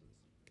services.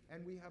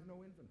 And we have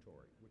no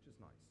inventory, which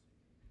is nice.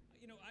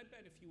 You know, I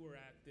bet if you were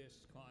at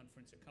this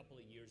conference a couple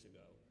of years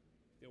ago,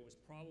 there was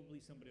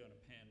probably somebody on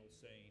a panel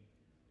saying,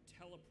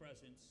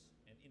 telepresence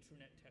and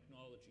internet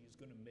technology is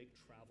going to make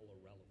travel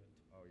irrelevant.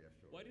 Oh, yeah,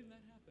 sure. Why didn't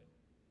that happen?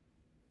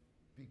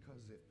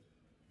 Because if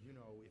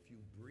you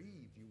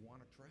breathe, you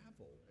want to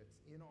travel. It's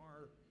in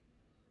our,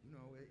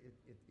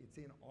 it's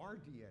in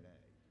our DNA.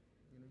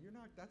 You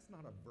know, that's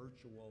not a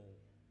virtual,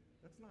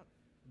 that's not,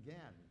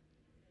 again,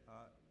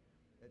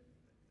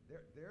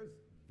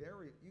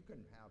 you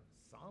can have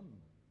some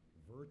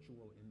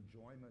virtual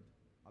enjoyment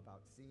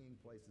about seeing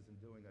places and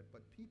doing it,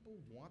 but people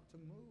want to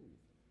move.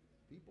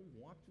 People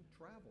want to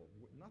travel.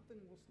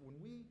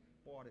 When we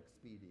bought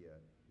Expedia,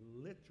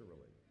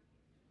 literally,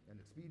 and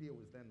Expedia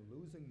was then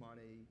losing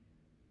money,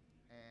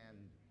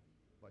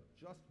 but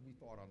just we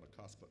thought on the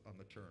cusp, on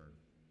the turn.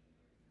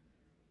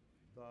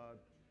 The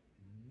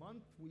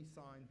month we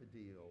signed the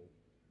deal,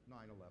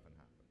 9/11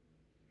 happened.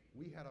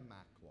 We had a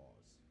MAC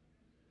clause,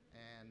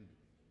 and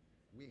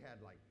we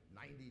had like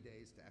 90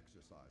 days to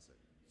exercise it.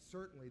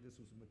 Certainly this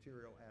was a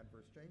material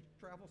adverse change.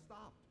 Travel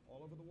stopped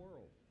all over the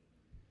world.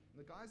 And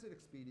the guys at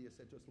Expedia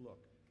said to us,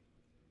 look,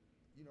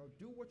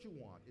 do what you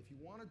want. If you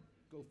want to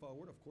go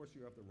forward, of course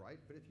you have the right,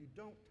 but if you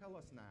don't, tell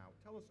us now,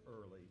 tell us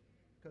early,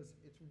 because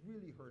it's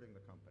really hurting the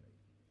company.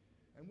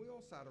 And we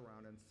all sat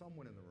around, and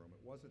someone in the room,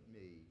 it wasn't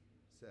me,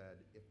 said,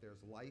 if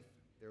there's life,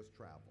 there's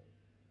travel.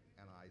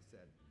 And I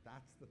said,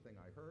 that's the thing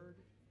I heard.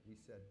 We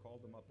said, called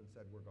them up and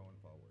said, we're going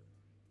forward.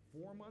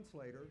 4 months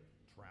later,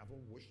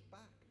 travel whooshed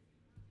back.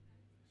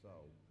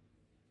 So.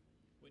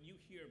 When you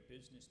hear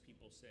business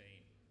people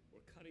saying,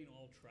 we're cutting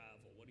all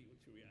travel, what's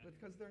your reaction?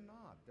 Because they're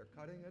not. They're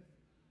cutting it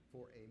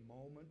for a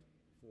moment,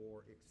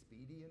 for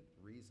expedient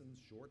reasons,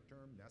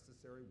 short-term,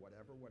 necessary,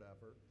 whatever.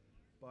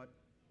 But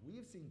we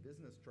have seen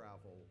business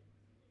travel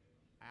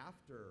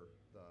after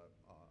the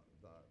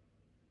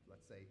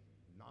let's say,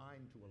 9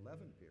 to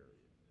 11 period.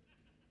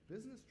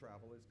 Business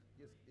travel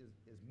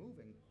is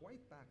moving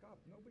quite back up.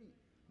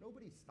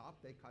 Nobody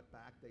stopped. They cut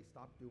back. They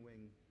stopped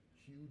doing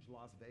huge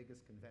Las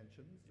Vegas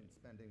conventions and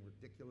spending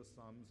ridiculous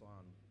sums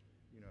on,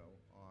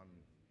 on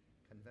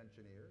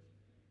conventioneers.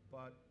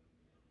 But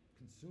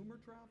consumer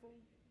travel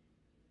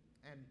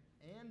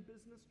and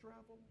business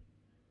travel,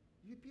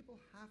 you people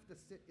have to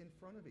sit in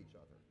front of each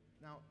other.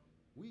 Now,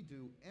 we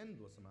do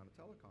endless amount of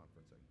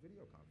teleconferencing,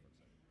 video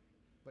conferencing,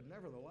 but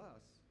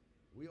nevertheless,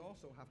 we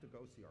also have to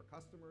go see our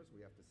customers, we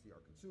have to see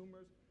our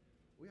consumers,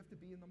 we have to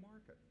be in the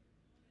market.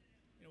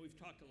 We've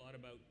talked a lot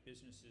about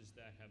businesses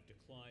that have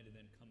declined and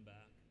then come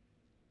back.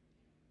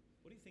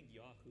 What do you think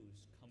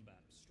Yahoo's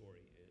comeback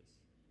story is?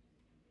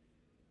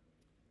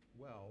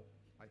 Well,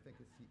 I think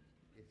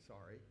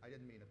sorry, I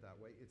didn't mean it that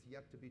way. It's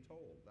yet to be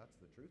told. That's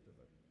the truth of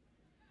it.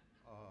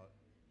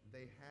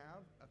 They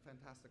have a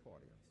fantastic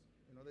audience.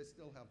 They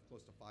still have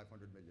close to 500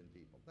 million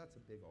people. That's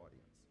a big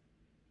audience.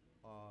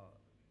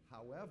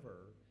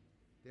 However,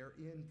 they're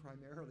in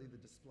primarily the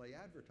display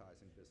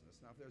advertising business.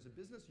 Now, if there's a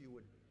business you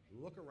would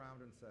look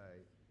around and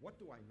say, what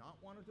do I not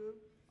want to do?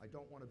 I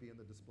don't want to be in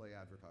the display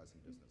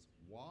advertising business.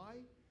 Why?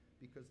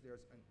 Because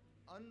there's an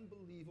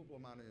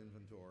unbelievable amount of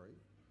inventory,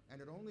 and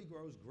it only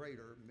grows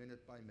greater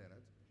minute by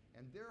minute,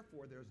 and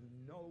therefore there's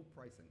no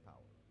pricing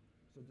power.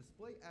 So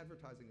display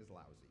advertising is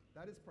lousy.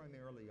 That is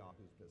primarily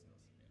Yahoo's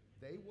business.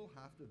 They will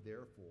have to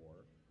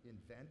therefore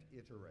invent,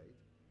 iterate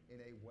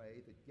in a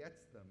way that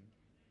gets them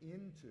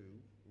into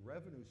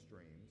revenue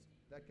streams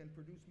that can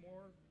produce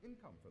more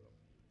income for them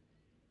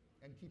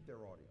and keep their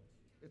audience.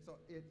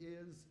 It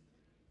is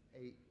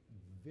a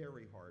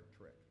very hard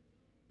trick,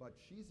 but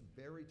she's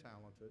very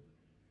talented.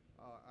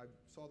 I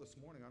saw this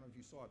morning, I don't know if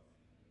you saw it,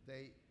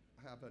 they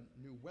have a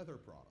new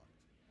weather product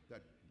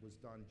that was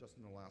done just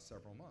in the last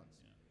several months.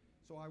 Yeah.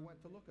 So I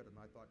went to look at it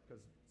and I thought,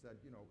 because it said,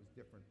 it was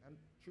different. And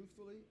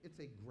truthfully, it's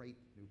a great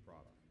new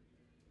product.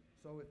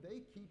 So if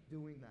they keep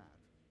doing that,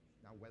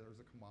 now weather's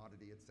a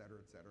commodity, et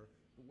cetera,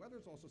 but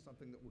weather's also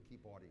something that will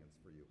keep audience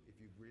for you if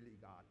you've really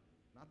got,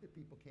 not that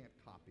people can't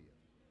copy it,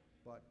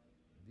 but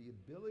the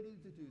ability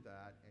to do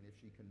that, and if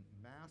she can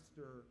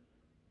master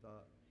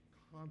the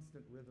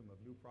constant rhythm of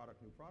new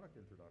product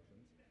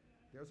introductions,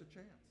 there's a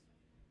chance.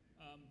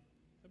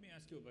 Let me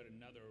ask you about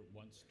another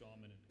once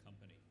dominant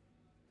company.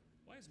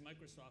 Why has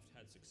Microsoft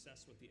had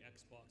success with the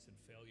Xbox and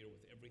failure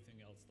with everything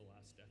else the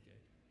last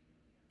decade?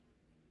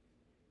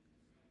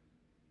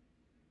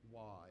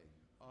 Why?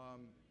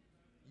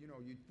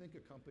 You'd think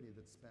a company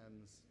that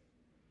spends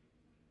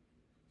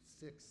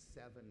 $6,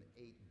 $7,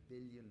 $8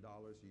 billion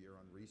a year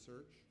on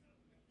research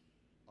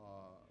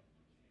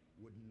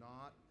would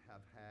not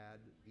have had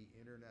the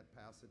internet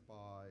pass it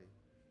by,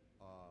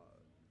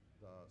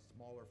 the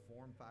smaller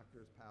form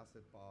factors pass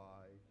it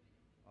by,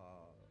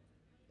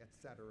 et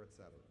cetera, et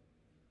cetera.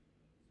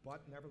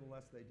 But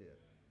nevertheless, they did.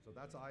 So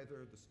that's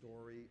either the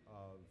story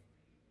of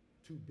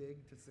too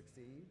big to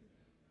succeed.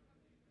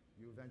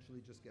 You eventually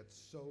just get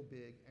so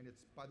big, and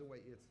it's, by the way,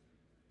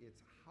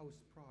 its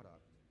house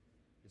product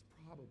is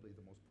probably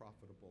the most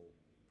profitable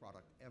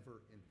product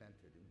ever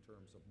invented in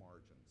terms of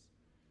margins.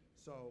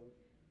 So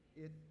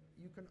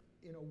you can,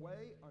 in a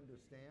way,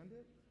 understand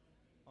it.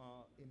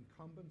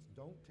 Incumbents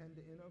don't tend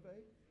to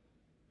innovate,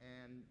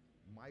 and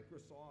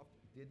Microsoft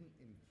didn't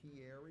in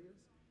key areas.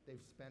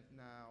 They've spent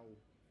now,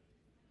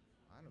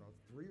 I don't know,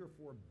 $3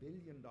 or $4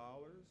 billion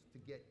to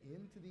get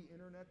into the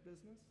internet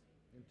business,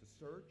 into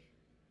search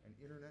and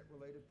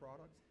internet-related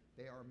products.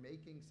 They are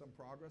making some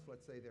progress.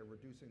 Let's say they're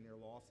reducing their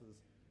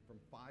losses from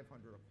 500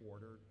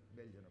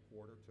 million a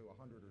quarter to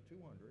 100 or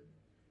 200.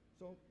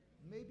 So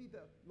maybe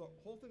the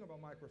whole thing about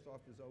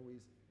Microsoft is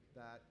always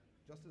that,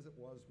 just as it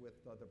was with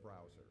the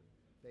browser,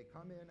 they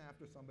come in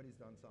after somebody's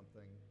done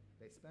something,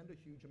 they spend a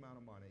huge amount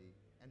of money,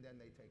 and then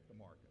they take the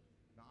market.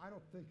 Now, I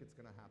don't think it's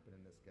going to happen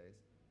in this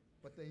case,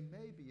 but they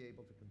may be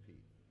able to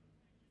compete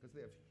because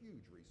they have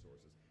huge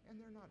resources, and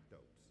they're not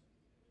dopes.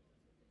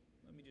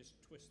 Let me just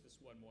twist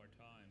this one more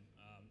time.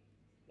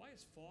 Why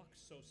is Fox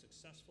so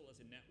successful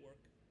as a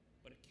network,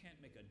 but it can't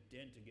make a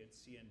dent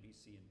against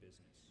CNBC in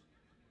business?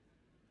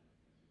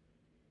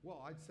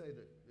 Well, I'd say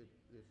that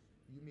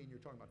you mean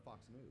you're talking about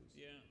Fox News.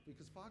 Yeah.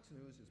 Because Fox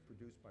News is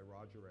produced by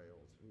Roger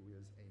Ailes, who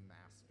is a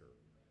master.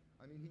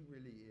 I mean, he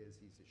really is.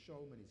 He's a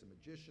showman, he's a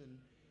magician,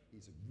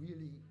 he's a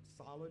really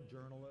solid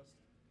journalist,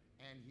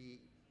 and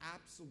he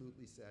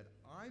absolutely said,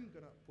 I'm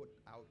going to put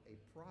out a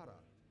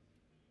product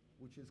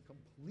which is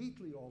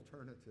completely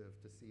alternative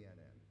to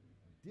CNN.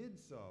 Did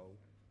so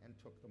and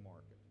took the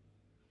market.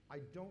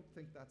 I don't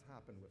think that's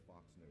happened with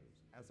Fox News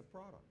as a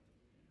product.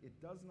 It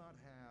does not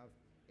have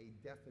a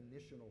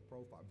definitional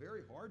profile.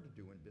 Very hard to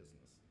do in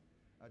business,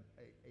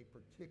 a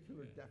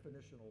particular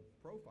definitional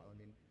profile. I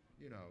mean,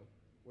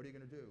 what are you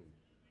going to do?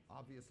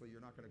 Obviously,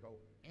 you're not going to go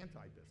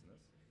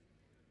anti-business.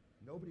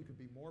 Nobody could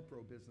be more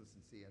pro-business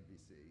than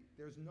CNBC.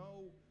 There's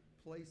no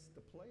place to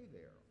play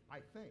there,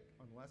 I think,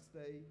 unless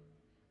they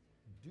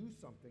do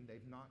something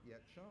they've not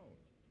yet shown.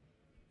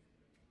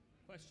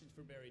 Questions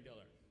for Barry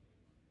Diller?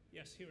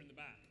 Yes, here in the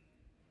back.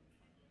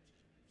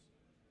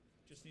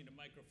 Just need a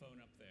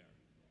microphone up there.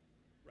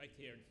 Right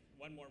here,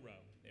 one more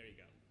row. There you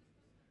go.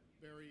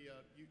 Barry,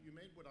 you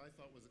made what I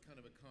thought was a kind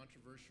of a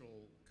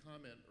controversial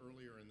comment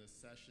earlier in this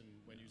session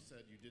when you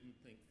said you didn't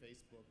think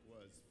Facebook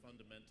was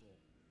fundamental.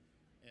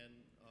 And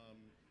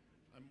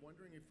I'm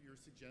wondering if you're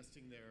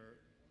suggesting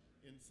they're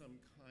in some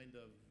kind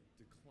of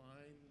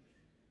decline,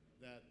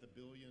 that the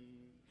billion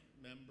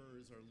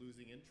members are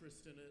losing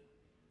interest in it,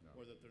 No.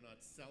 or that they're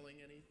not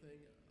selling anything.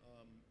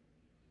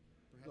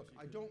 Look,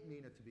 I don't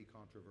mean it to be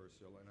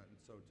controversial, and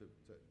so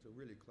to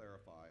really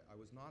clarify, I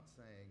was not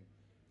saying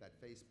that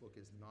Facebook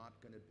is not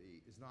going to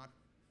be, is not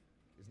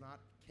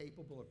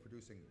capable of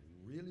producing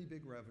really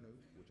big revenue,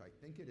 which I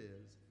think it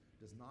is,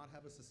 does not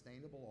have a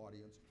sustainable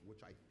audience,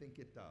 which I think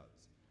it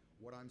does.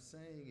 What I'm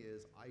saying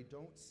is I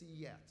don't see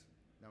yet.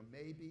 Now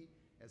maybe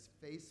as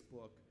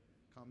Facebook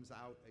comes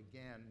out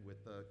again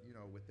with the,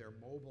 with their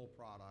mobile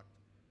product,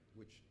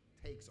 which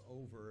takes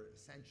over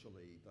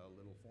essentially the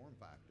little form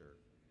factor,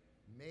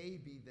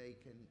 maybe they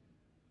can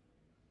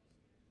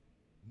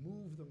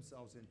move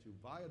themselves into,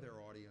 via their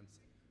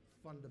audience,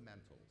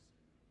 fundamentals.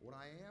 What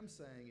I am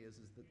saying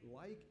is that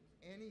like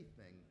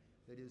anything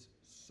that is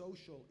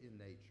social in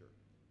nature,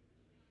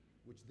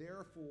 which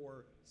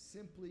therefore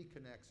simply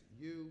connects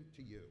you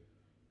to you,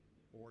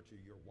 or to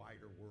your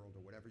wider world,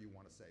 or whatever you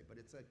want to say, but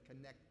it's a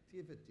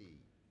connectivity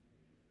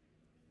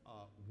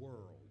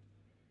world.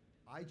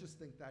 I just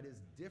think that is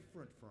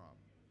different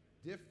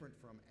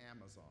from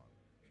Amazon,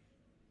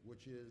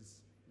 which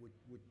is,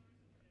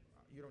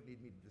 you don't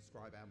need me to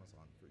describe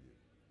Amazon for you,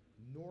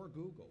 nor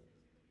Google,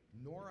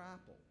 nor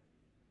Apple.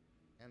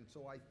 And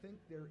so I think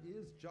there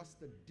is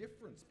just a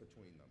difference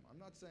between them. I'm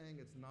not saying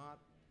it's not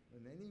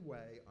in any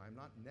way, I'm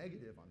not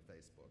negative on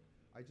Facebook.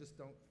 I just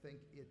don't think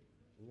it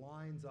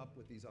lines up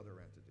with these other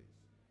entities.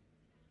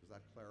 Does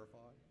that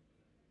clarify?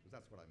 Because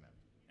that's what I meant.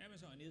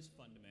 Amazon is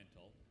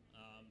fundamental,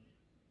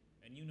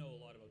 and you know a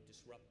lot about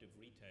disruptive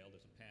retail.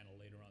 There's a panel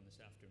later on this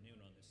afternoon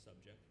on this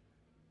subject.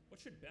 What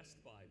should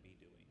Best Buy be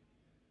doing?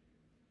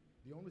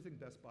 The only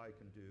thing Best Buy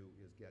can do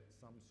is get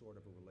some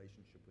sort of a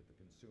relationship with the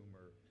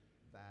consumer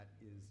that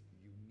is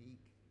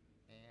unique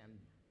and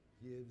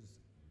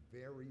gives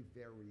very,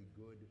 very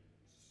good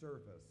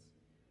service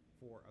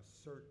for a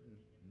certain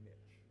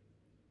niche.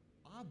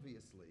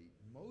 Obviously,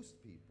 most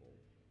people,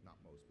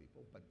 not most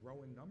people, but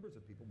growing numbers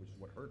of people, which is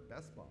what hurt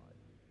Best Buy,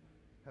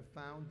 have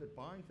found that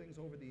buying things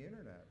over the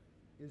internet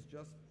is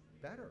just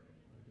better.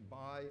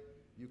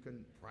 You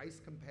can price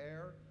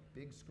compare,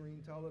 big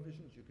screen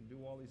televisions, you can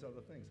do all these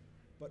other things.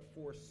 But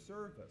for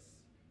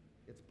service,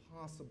 it's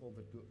possible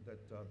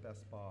that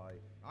Best Buy,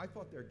 I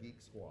thought their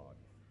Geek Squad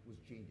was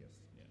genius.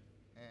 Yeah.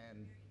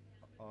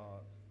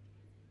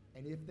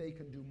 And if they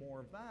can do more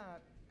of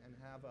that and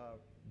have a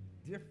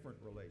different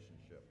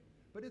relationship,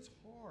 but it's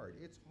hard.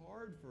 It's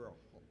hard for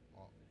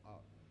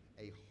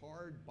a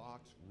hard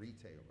box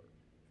retailer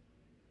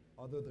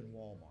other than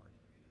Walmart.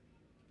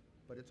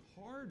 But it's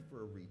hard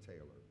for a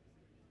retailer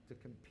to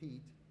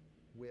compete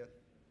with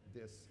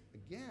this,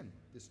 again,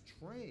 this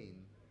train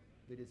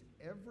that is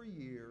every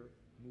year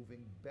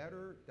moving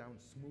better down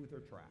smoother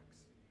tracks.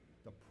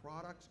 The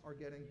products are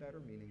getting better,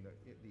 meaning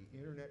the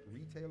internet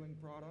retailing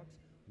products,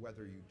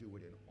 whether you do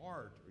it in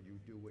art or you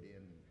do it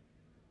in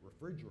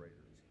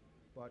refrigerators.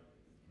 But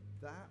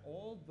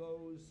all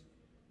those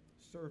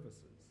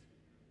services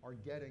are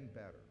getting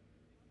better.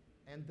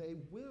 And they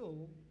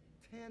will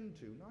tend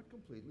to, not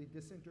completely,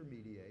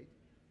 disintermediate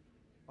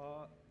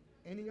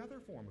any other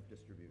form of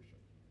distribution.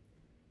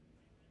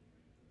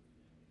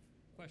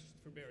 Questions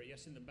for Barry?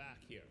 Yes, in the back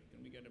here.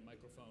 Can we get a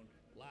microphone?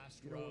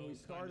 Last You know, row. when we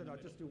started, I'll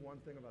I'll just do one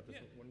thing about this.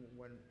 Yeah.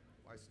 When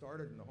I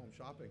started in the home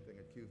shopping thing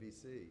at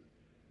QVC,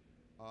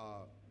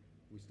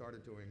 we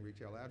started doing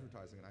retail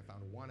advertising, and I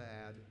found one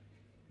ad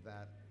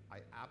that I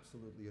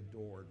absolutely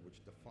adored,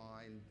 which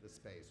defined the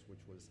space,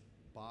 which was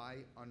buy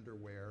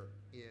underwear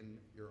in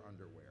your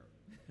underwear.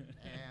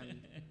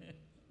 And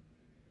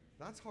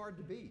that's hard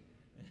to beat.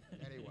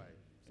 Anyway,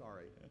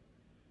 sorry.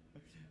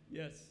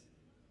 Yes.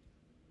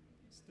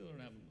 Still don't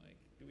have a mic.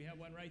 Do we have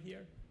one right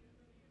here?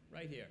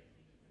 Right here.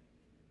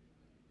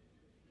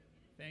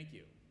 Thank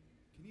you.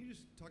 Can you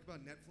just talk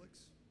about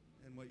Netflix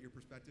and what your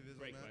perspective is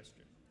Great on that?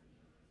 question.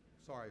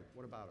 Sorry,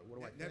 what about it? What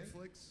do I think?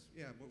 Netflix,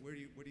 yeah. What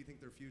do you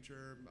think their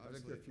future? I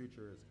think their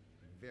future is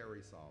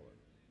very solid.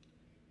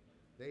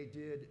 They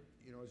did,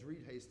 as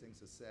Reed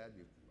Hastings has said,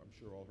 I'm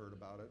sure all heard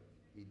about it,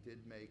 he did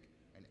make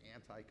an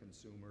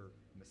anti-consumer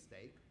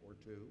mistake or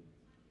two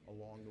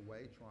along the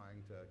way,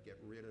 trying to get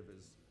rid of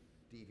his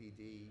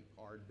DVD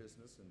hard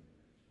business and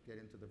get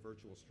into the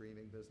virtual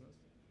streaming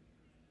business.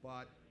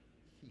 But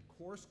he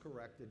course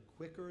corrected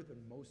quicker than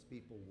most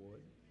people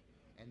would,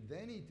 and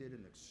then he did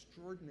an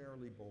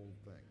extraordinarily bold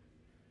thing.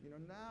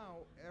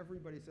 Now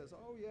everybody says,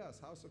 oh yes,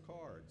 House of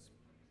Cards.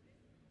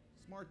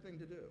 Smart thing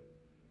to do.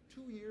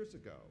 2 years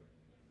ago,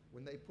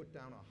 when they put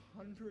down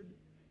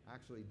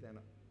actually then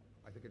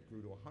I think it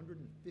grew to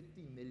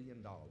 $150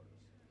 million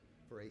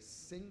for a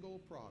single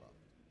product,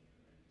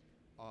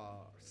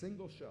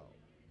 single show,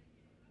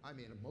 I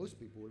mean, most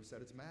people would have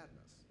said it's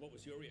madness. What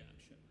was your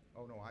reaction?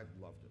 Oh no, I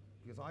loved it.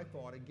 Because I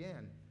thought,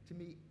 again, to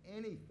me,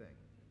 anything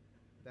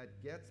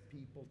that gets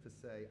people to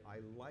say, I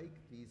like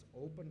these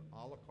open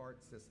a la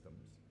carte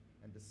systems,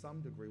 and to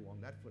some degree, well,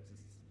 Netflix is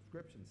a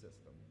subscription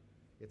system,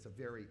 it's a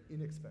very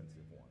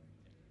inexpensive one.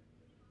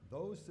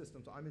 Those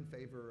systems, I'm in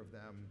favor of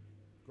them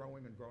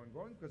growing and growing and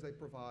growing because they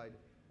provide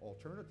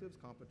alternatives,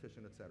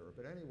 competition, et cetera.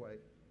 But anyway,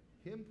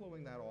 him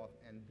pulling that off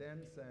and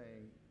then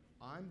saying,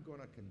 I'm going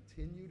to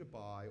continue to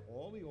buy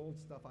all the old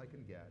stuff I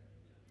can get,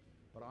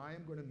 but I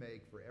am going to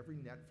make for every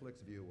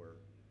Netflix viewer,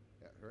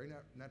 every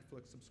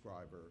Netflix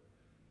subscriber,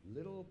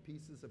 little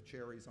pieces of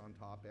cherries on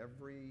top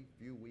every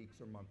few weeks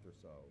or month or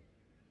so,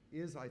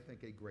 is, I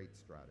think, a great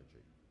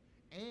strategy.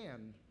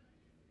 And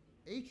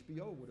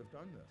HBO would have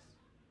done this.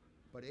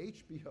 But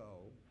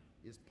HBO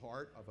is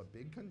part of a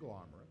big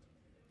conglomerate,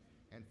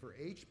 and for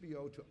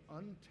HBO to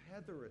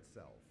untether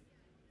itself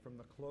from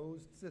the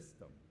closed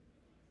system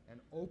and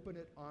open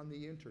it on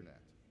the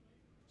internet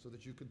so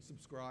that you could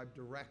subscribe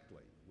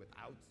directly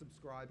without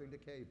subscribing to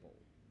cable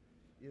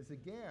is,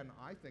 again,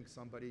 I think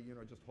somebody,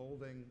 just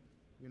holding,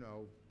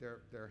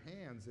 their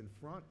hands in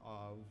front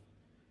of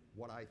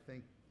what I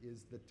think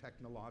is the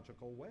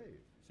technological wave.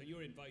 So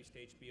your advice to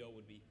HBO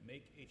would be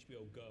make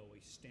HBO Go a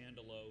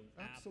standalone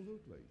app.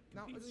 Absolutely.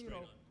 Now,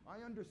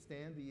 I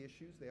understand the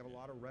issues. They have a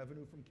lot of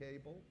revenue from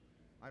cable.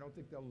 I don't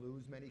think they'll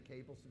lose many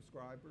cable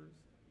subscribers.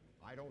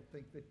 I don't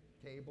think that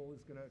cable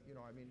is going to,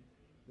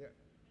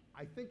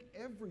 I think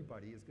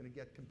everybody is going to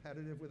get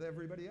competitive with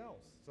everybody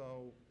else.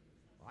 So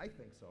I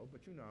think so,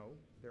 but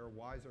there are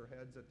wiser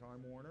heads at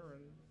Time Warner,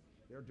 and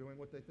they're doing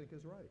what they think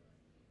is right.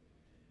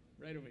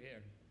 Right over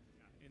here.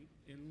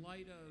 In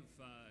light of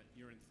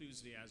your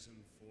enthusiasm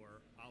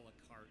for a la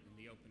carte and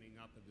the opening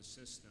up of the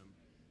system,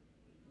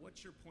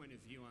 what's your point of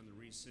view on the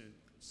recent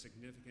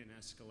significant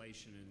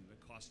escalation in the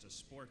cost of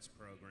sports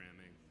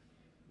programming,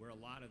 where a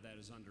lot of that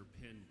is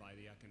underpinned by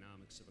the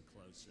economics of a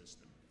closed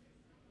system?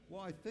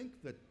 Well, I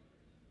think that,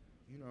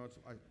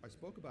 I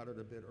spoke about it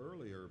a bit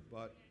earlier,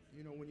 but,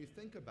 when you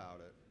think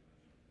about it,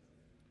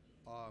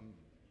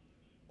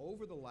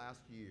 over the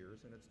last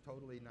years, and it's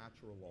totally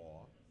natural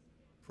law,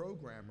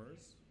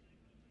 programmers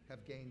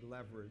have gained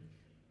leverage,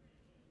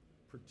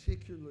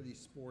 particularly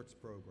sports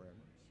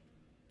programmers.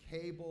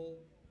 Cable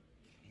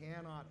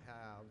cannot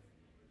have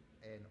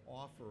an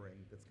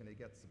offering that's going to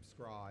get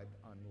subscribed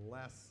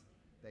unless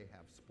they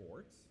have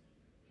sports.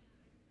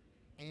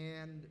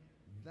 And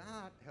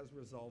that has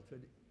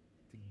resulted,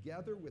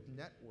 together with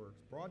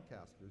networks,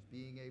 broadcasters,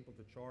 being able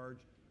to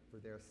charge for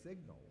their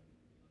signal,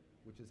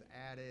 which has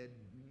added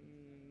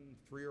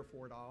 $3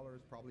 or $4,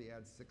 probably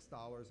adds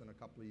 $6 in a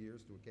couple of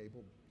years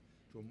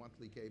to a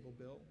monthly cable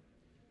bill.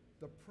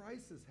 The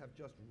prices have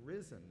just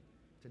risen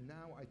to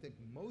now, I think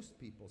most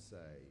people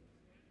say,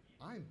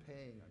 I'm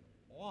paying an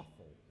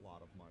awful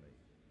lot of money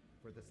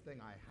for this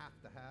thing I have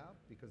to have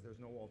because there's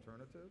no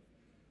alternative.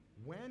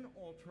 When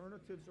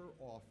alternatives are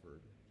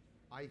offered,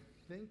 I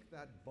think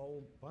that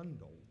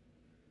bundle,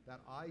 that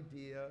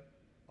idea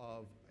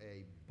of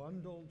a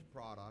bundled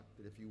product,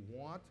 that if you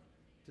want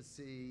to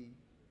see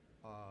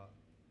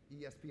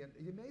ESPN,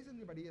 the amazing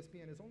thing about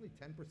ESPN is only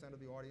 10% of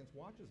the audience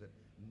watches it.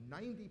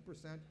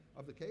 90%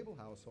 of the cable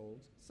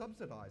households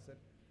subsidize it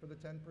for the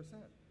 10%.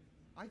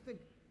 I think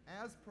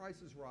as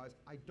prices rise,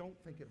 I don't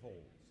think it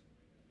holds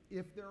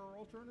if there are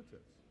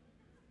alternatives.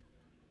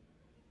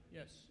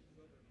 Yes.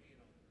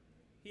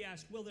 He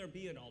asked, will there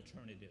be an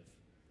alternative?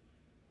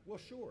 Well,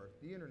 sure,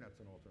 the internet's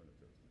an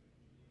alternative.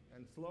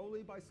 And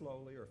slowly by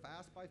slowly, or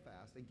fast by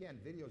fast, again,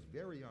 video's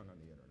very young on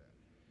the internet.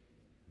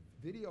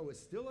 Video is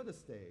still at a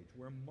stage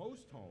where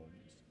most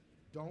homes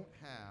don't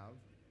have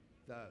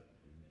the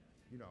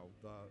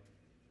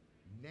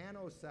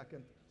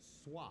nanosecond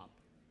swap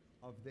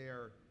of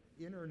their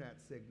internet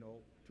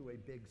signal to a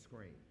big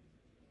screen.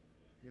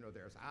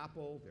 There's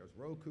Apple, there's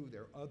Roku,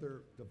 there are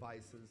other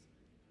devices.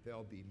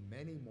 There'll be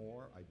many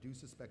more. I do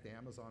suspect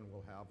Amazon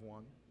will have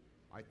one.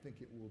 I think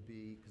it will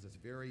be, because it's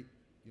very,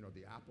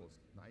 the Apple is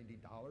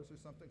 $90 or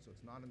something, so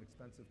it's not an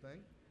expensive thing.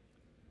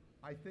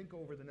 I think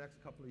over the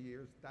next couple of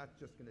years, that's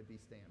just going to be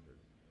standard.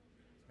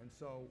 And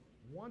so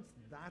once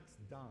that's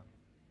done,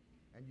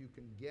 and you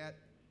can get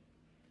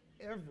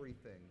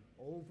everything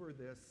over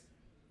this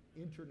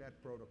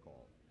internet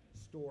protocol,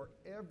 store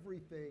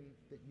everything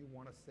that you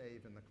want to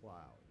save in the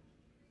cloud,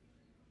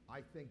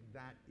 I think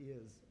that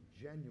is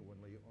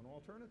genuinely an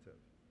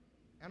alternative.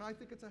 And I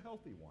think it's a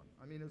healthy one.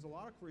 I mean, there's a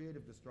lot of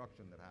creative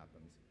destruction that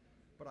happens,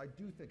 but I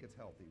do think it's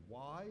healthy.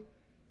 Why?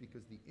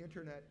 Because the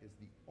internet is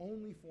the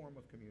only form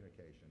of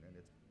communication, and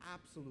it's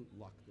absolute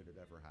luck that it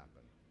ever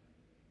happened.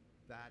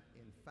 That,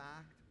 in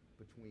fact,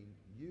 between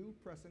you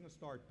pressing a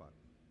start button,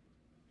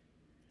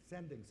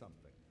 sending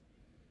something,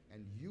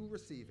 and you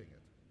receiving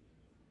it,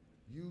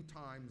 you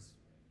times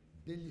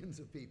billions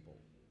of people,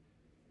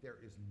 there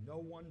is no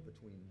one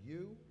between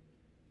you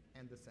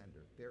and the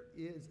sender. There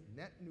is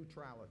net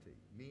neutrality,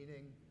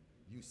 meaning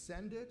you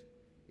send it,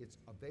 it's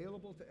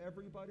available to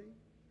everybody.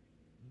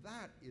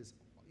 That is,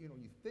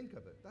 you think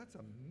of it, that's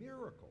a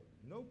miracle.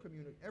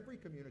 Every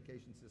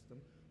communication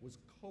system was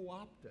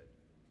co-opted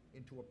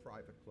into a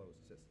private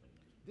closed system.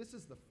 This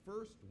is the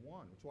first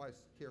one. That's why I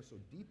care so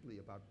deeply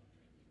about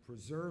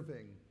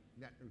preserving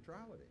net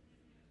neutrality,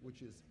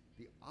 which is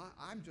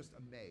I'm just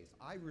amazed.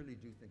 I really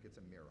do think it's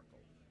a miracle.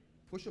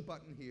 Push a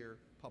button here,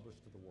 publish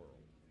to the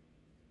world.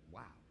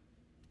 Wow.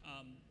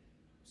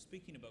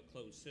 Speaking about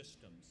closed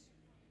systems,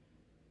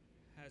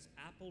 has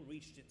Apple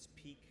reached its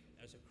peak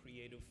as a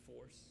creative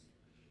force?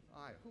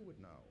 Who would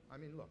know? I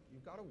mean, look,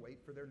 you've got to wait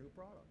for their new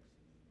products.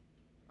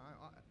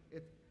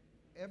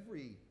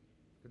 Every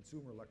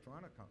consumer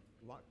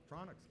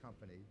electronics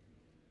company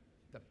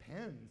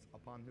depends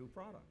upon new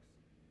products.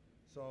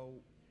 So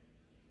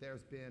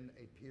there's been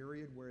a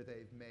period where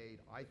they've made,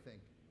 I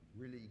think,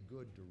 really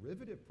good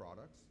derivative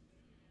products.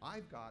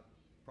 I've got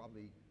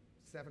probably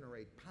 7 or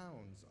 8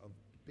 pounds of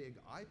big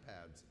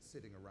iPads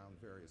sitting around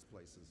various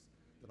places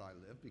that I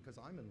live because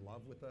I'm in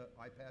love with the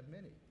iPad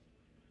mini.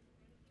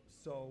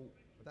 So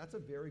that's a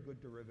very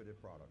good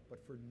derivative product.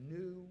 But for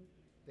new,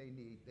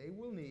 they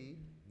will need,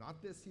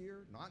 not this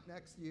year, not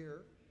next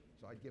year,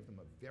 so I'd give them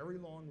a very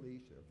long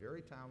leash. They're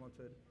very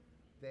talented.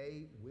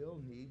 They will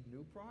need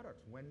new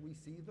products. When we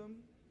see them,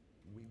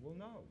 we will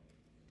know.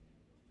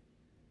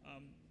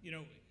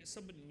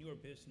 Somebody in your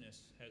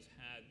business has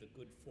had the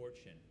good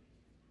fortune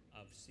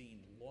of seeing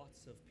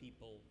lots of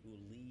people who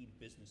lead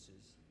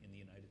businesses in the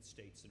United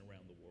States and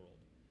around the world.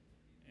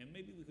 And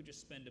maybe we could just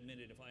spend a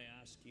minute if I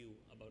ask you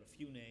about a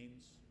few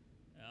names.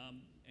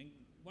 And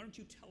why don't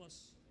you tell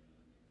us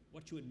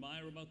what you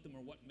admire about them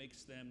or what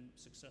makes them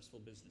successful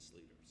business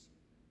leaders?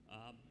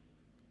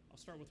 I'll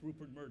start with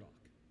Rupert Murdoch.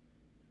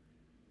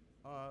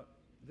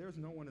 There's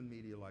no one in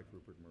media like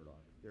Rupert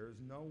Murdoch. There's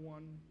no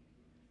one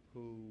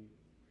who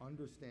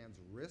understands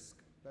risk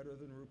better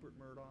than Rupert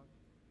Murdoch.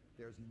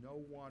 There's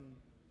no one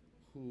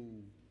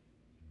who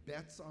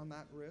bets on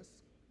that risk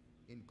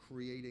in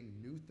creating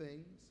new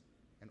things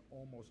and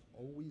almost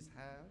always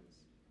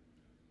has.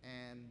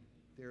 And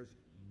there's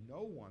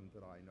no one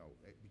that I know,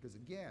 because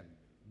again,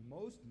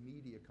 most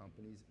media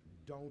companies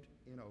don't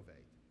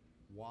innovate.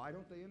 Why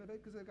don't they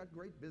innovate? Because they've got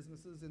great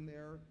businesses in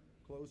their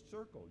closed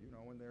circle,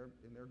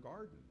 in their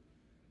garden.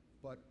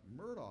 But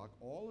Murdoch,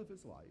 all of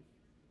his life,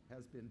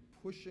 has been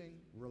pushing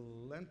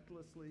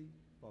relentlessly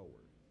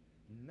forward.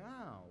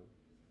 Now,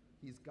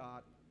 he's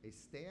got a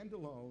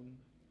standalone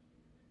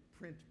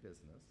print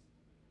business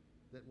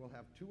that will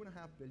have $2.5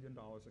 billion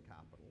of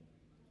capital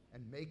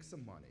and make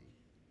some money,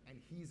 and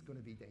he's going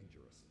to be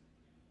dangerous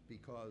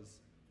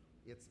because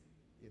it's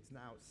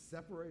now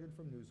separated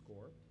from News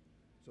Corp,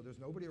 so there's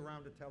nobody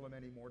around to tell him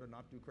anymore to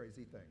not do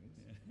crazy things.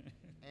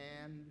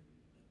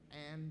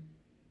 and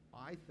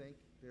I think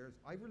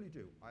I really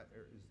do.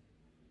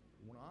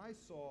 When I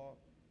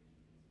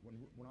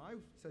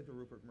said to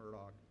Rupert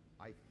Murdoch,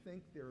 I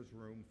think there's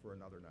room for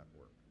another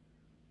network.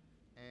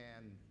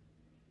 And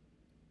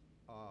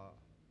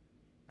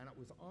it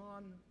was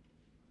on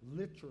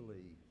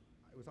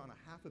it was on a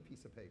half a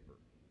piece of paper,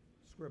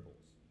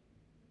 scribbles,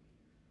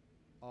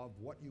 of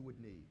what you would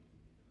need.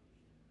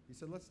 He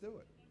said, let's do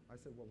it. I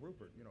said, well,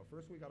 Rupert,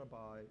 first we got to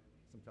buy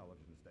some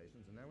television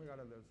stations, and then we got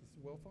to,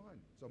 well, fine.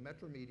 So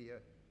Metro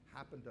Media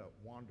happened to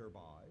wander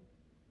by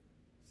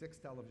 6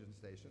 television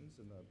stations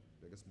in the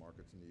biggest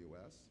markets in the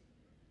US.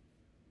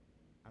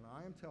 And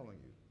I am telling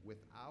you,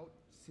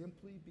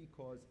 simply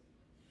because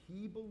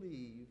he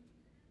believed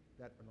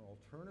that an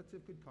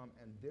alternative could come,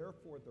 and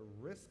therefore the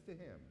risk to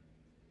him,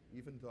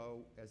 even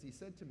though, as he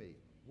said to me,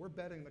 we're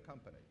betting the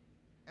company,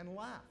 and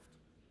laughed.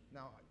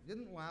 Now, he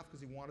didn't laugh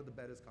because he wanted to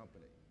bet his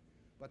company,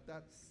 but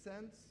that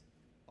sense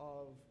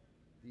of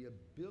the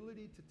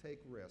ability to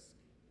take risk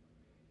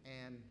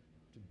and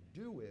to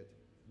do it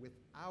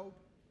without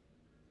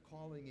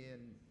calling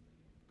in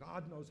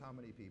God knows how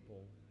many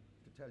people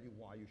to tell you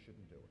why you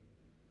shouldn't do it.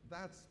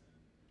 That's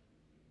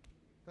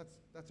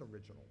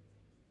original.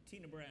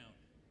 Tina Brown.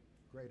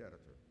 Great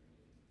editor.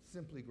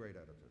 Simply great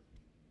editor.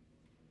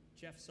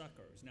 Jeff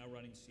Zucker is now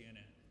running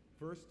CNN.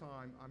 First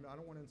time, I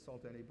don't want to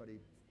insult anybody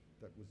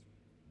that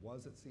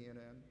was at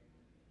CNN,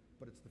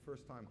 but it's the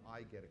first time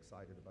I get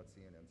excited about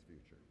CNN's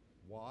future.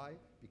 Why?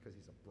 Because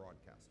he's a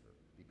broadcaster,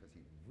 because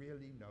he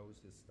really knows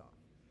his stuff,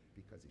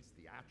 because he's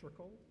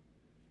theatrical,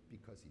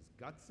 because he's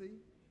gutsy,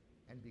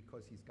 and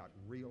because he's got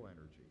real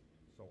energy.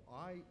 So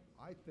I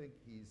think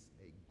he's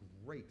a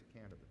great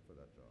candidate for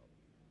that job.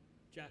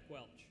 Jack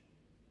Welch.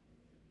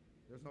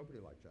 There's nobody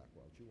like Jack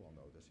Welch. You all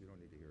know this. You don't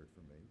need to hear it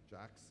from me.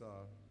 Jack's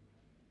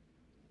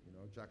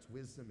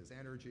wisdom, his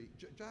energy.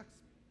 Jack's,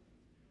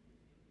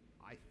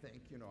 I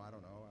think, I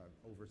don't know,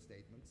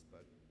 overstatements,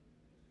 but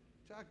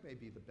Jack may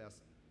be the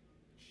best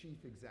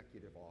chief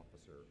executive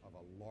officer of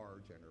a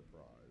large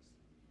enterprise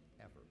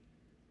ever.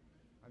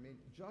 I mean,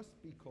 just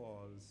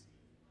because,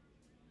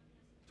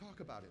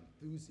 talk about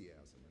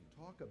enthusiasm and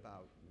talk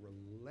about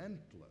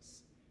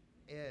relentless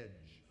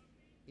edge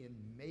in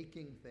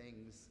making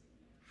things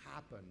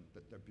happen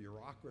that the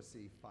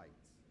bureaucracy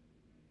fights.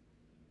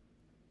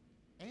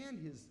 And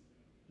his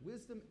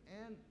wisdom,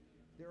 and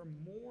there are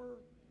more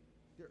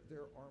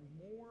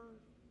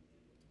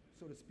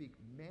so to speak,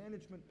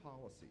 management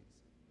policies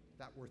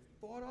that were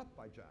thought up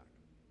by Jack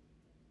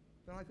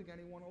than I think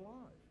anyone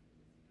alive.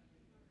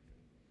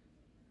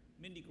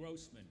 Mindy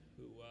Grossman,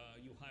 who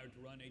you hired to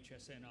run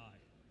HSNI.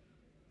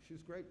 She's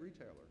a great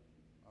retailer.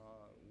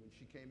 When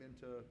she came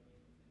into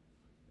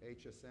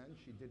HSN,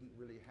 she didn't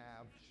really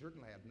have, she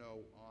certainly had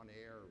no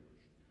on-air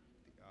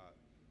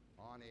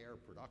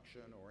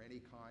production or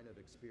any kind of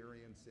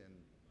experience in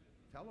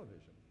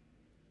television.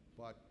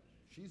 But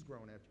she's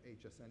grown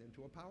HSN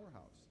into a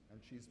powerhouse,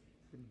 and she's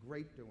been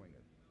great doing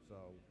it. So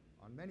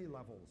on many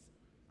levels,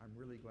 I'm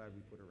really glad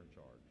we put her in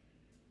charge.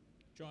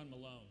 John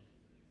Malone.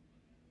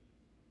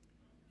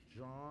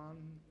 John,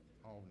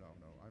 oh no,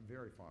 I'm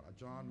very fond.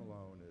 John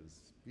Malone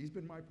he's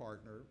been my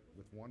partner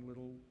with one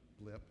little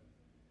blip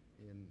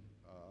in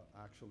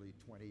actually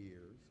 20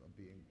 years of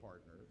being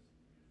partners.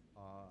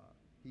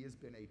 He has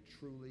been a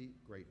truly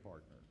great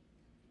partner.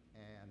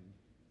 And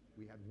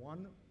we had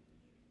one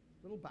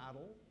little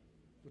battle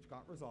which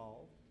got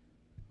resolved,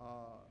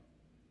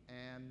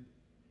 and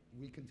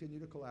we continue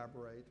to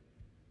collaborate.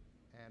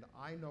 And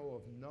I know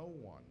of no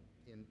one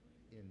in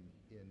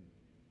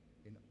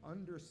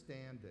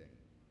understanding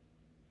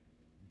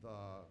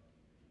the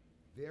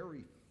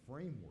very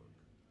framework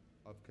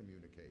of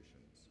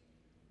communications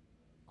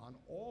on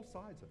all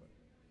sides of it.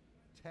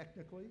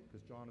 Technically,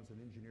 because John is an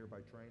engineer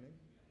by training.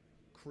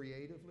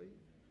 Creatively,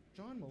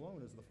 John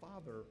Malone is the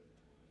father,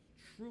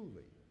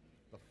 truly,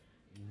 the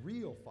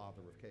real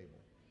father of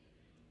cable.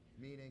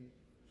 Meaning,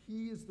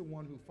 he is the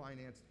one who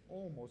financed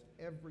almost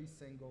every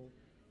single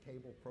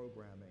cable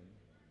programming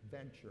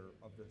venture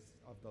of the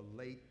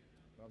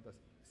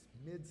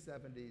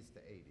mid-70s to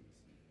 80s.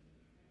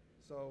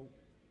 So,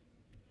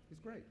 he's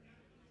great.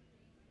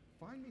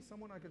 Find me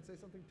someone I could say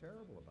something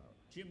terrible about.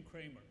 Jim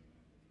Cramer.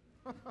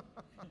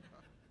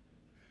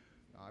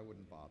 I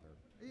wouldn't bother.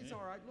 He's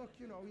all right. Look,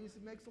 he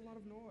makes a lot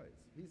of noise.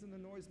 He's in the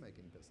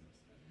noise-making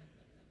business.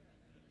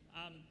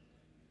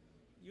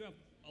 You have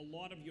a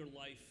lot of your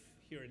life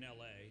here in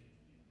LA.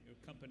 Your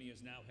company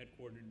is now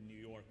headquartered in New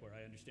York, where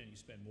I understand you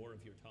spend more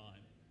of your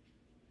time.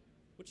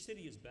 Which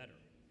city is better?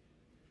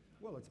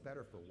 Well, it's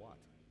better for what?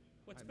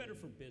 What's better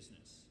for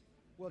business?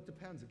 Well, it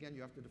depends. Again,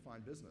 you have to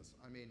define business.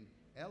 I mean,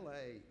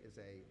 LA is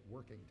a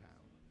working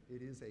town.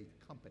 It is a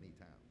company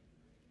town.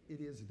 It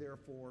is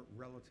therefore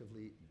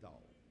relatively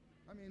dull.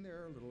 I mean,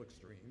 there are little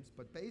extremes,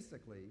 but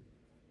basically,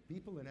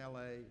 people in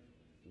LA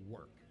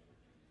work.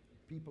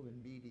 People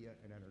in media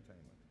and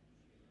entertainment.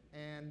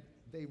 And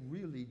they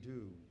really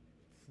do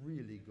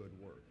really good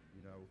work.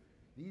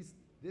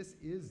 This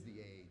is the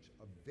age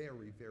of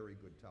very, very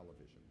good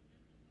television.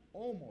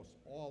 Almost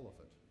all of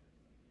it,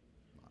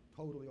 not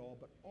totally all,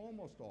 but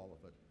almost all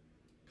of it,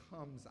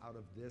 comes out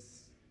of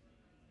this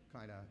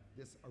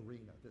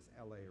arena, this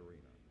LA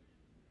arena.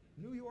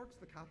 New York's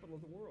the capital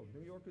of the world.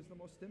 New York is the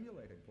most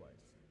stimulating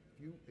place.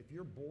 If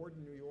you're bored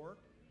in New York,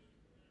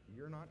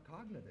 you're not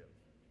cognitive.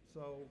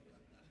 So,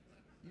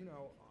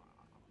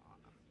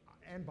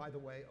 and by the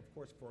way, of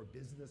course, for a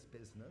business,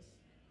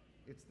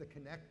 it's the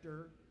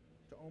connector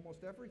to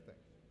almost everything.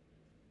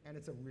 And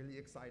it's a really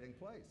exciting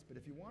place. But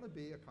if you want to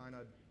be a kind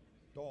of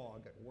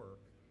dog at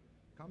work,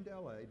 come to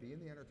LA, be in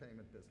the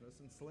entertainment business,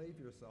 and slave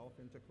yourself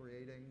into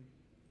creating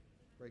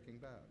Breaking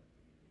Bad.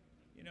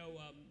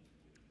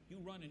 You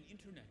run an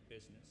internet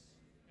business,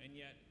 and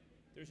yet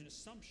there's an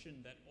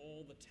assumption that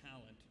all the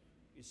talent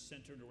is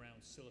centered around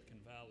Silicon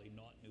Valley,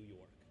 not New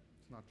York.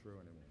 It's not true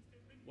anymore.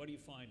 What are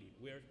you finding?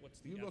 What's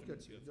the You look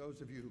at evidence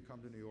those of you who come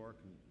to New York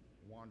and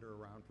wander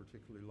around,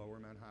 particularly lower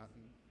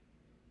Manhattan,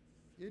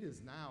 it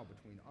is now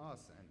between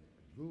us and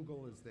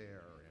Google is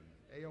there, and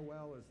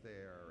AOL is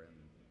there, and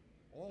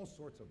all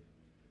sorts of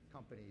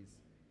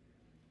companies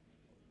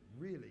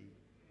really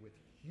with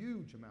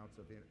huge amounts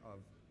of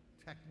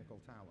technical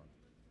talent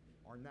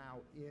are now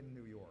in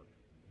New York,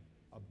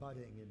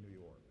 abutting in New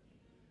York.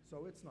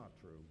 So it's not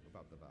true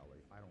about the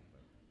Valley, I don't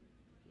think.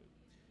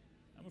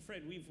 I'm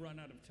afraid we've run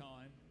out of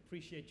time.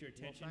 Appreciate your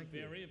attention, Well, thank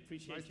you. Barry.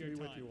 Appreciate Nice to your be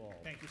time. with you all.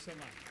 Thank you so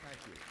much. Thank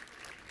you.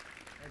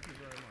 Thank you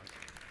very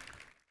much.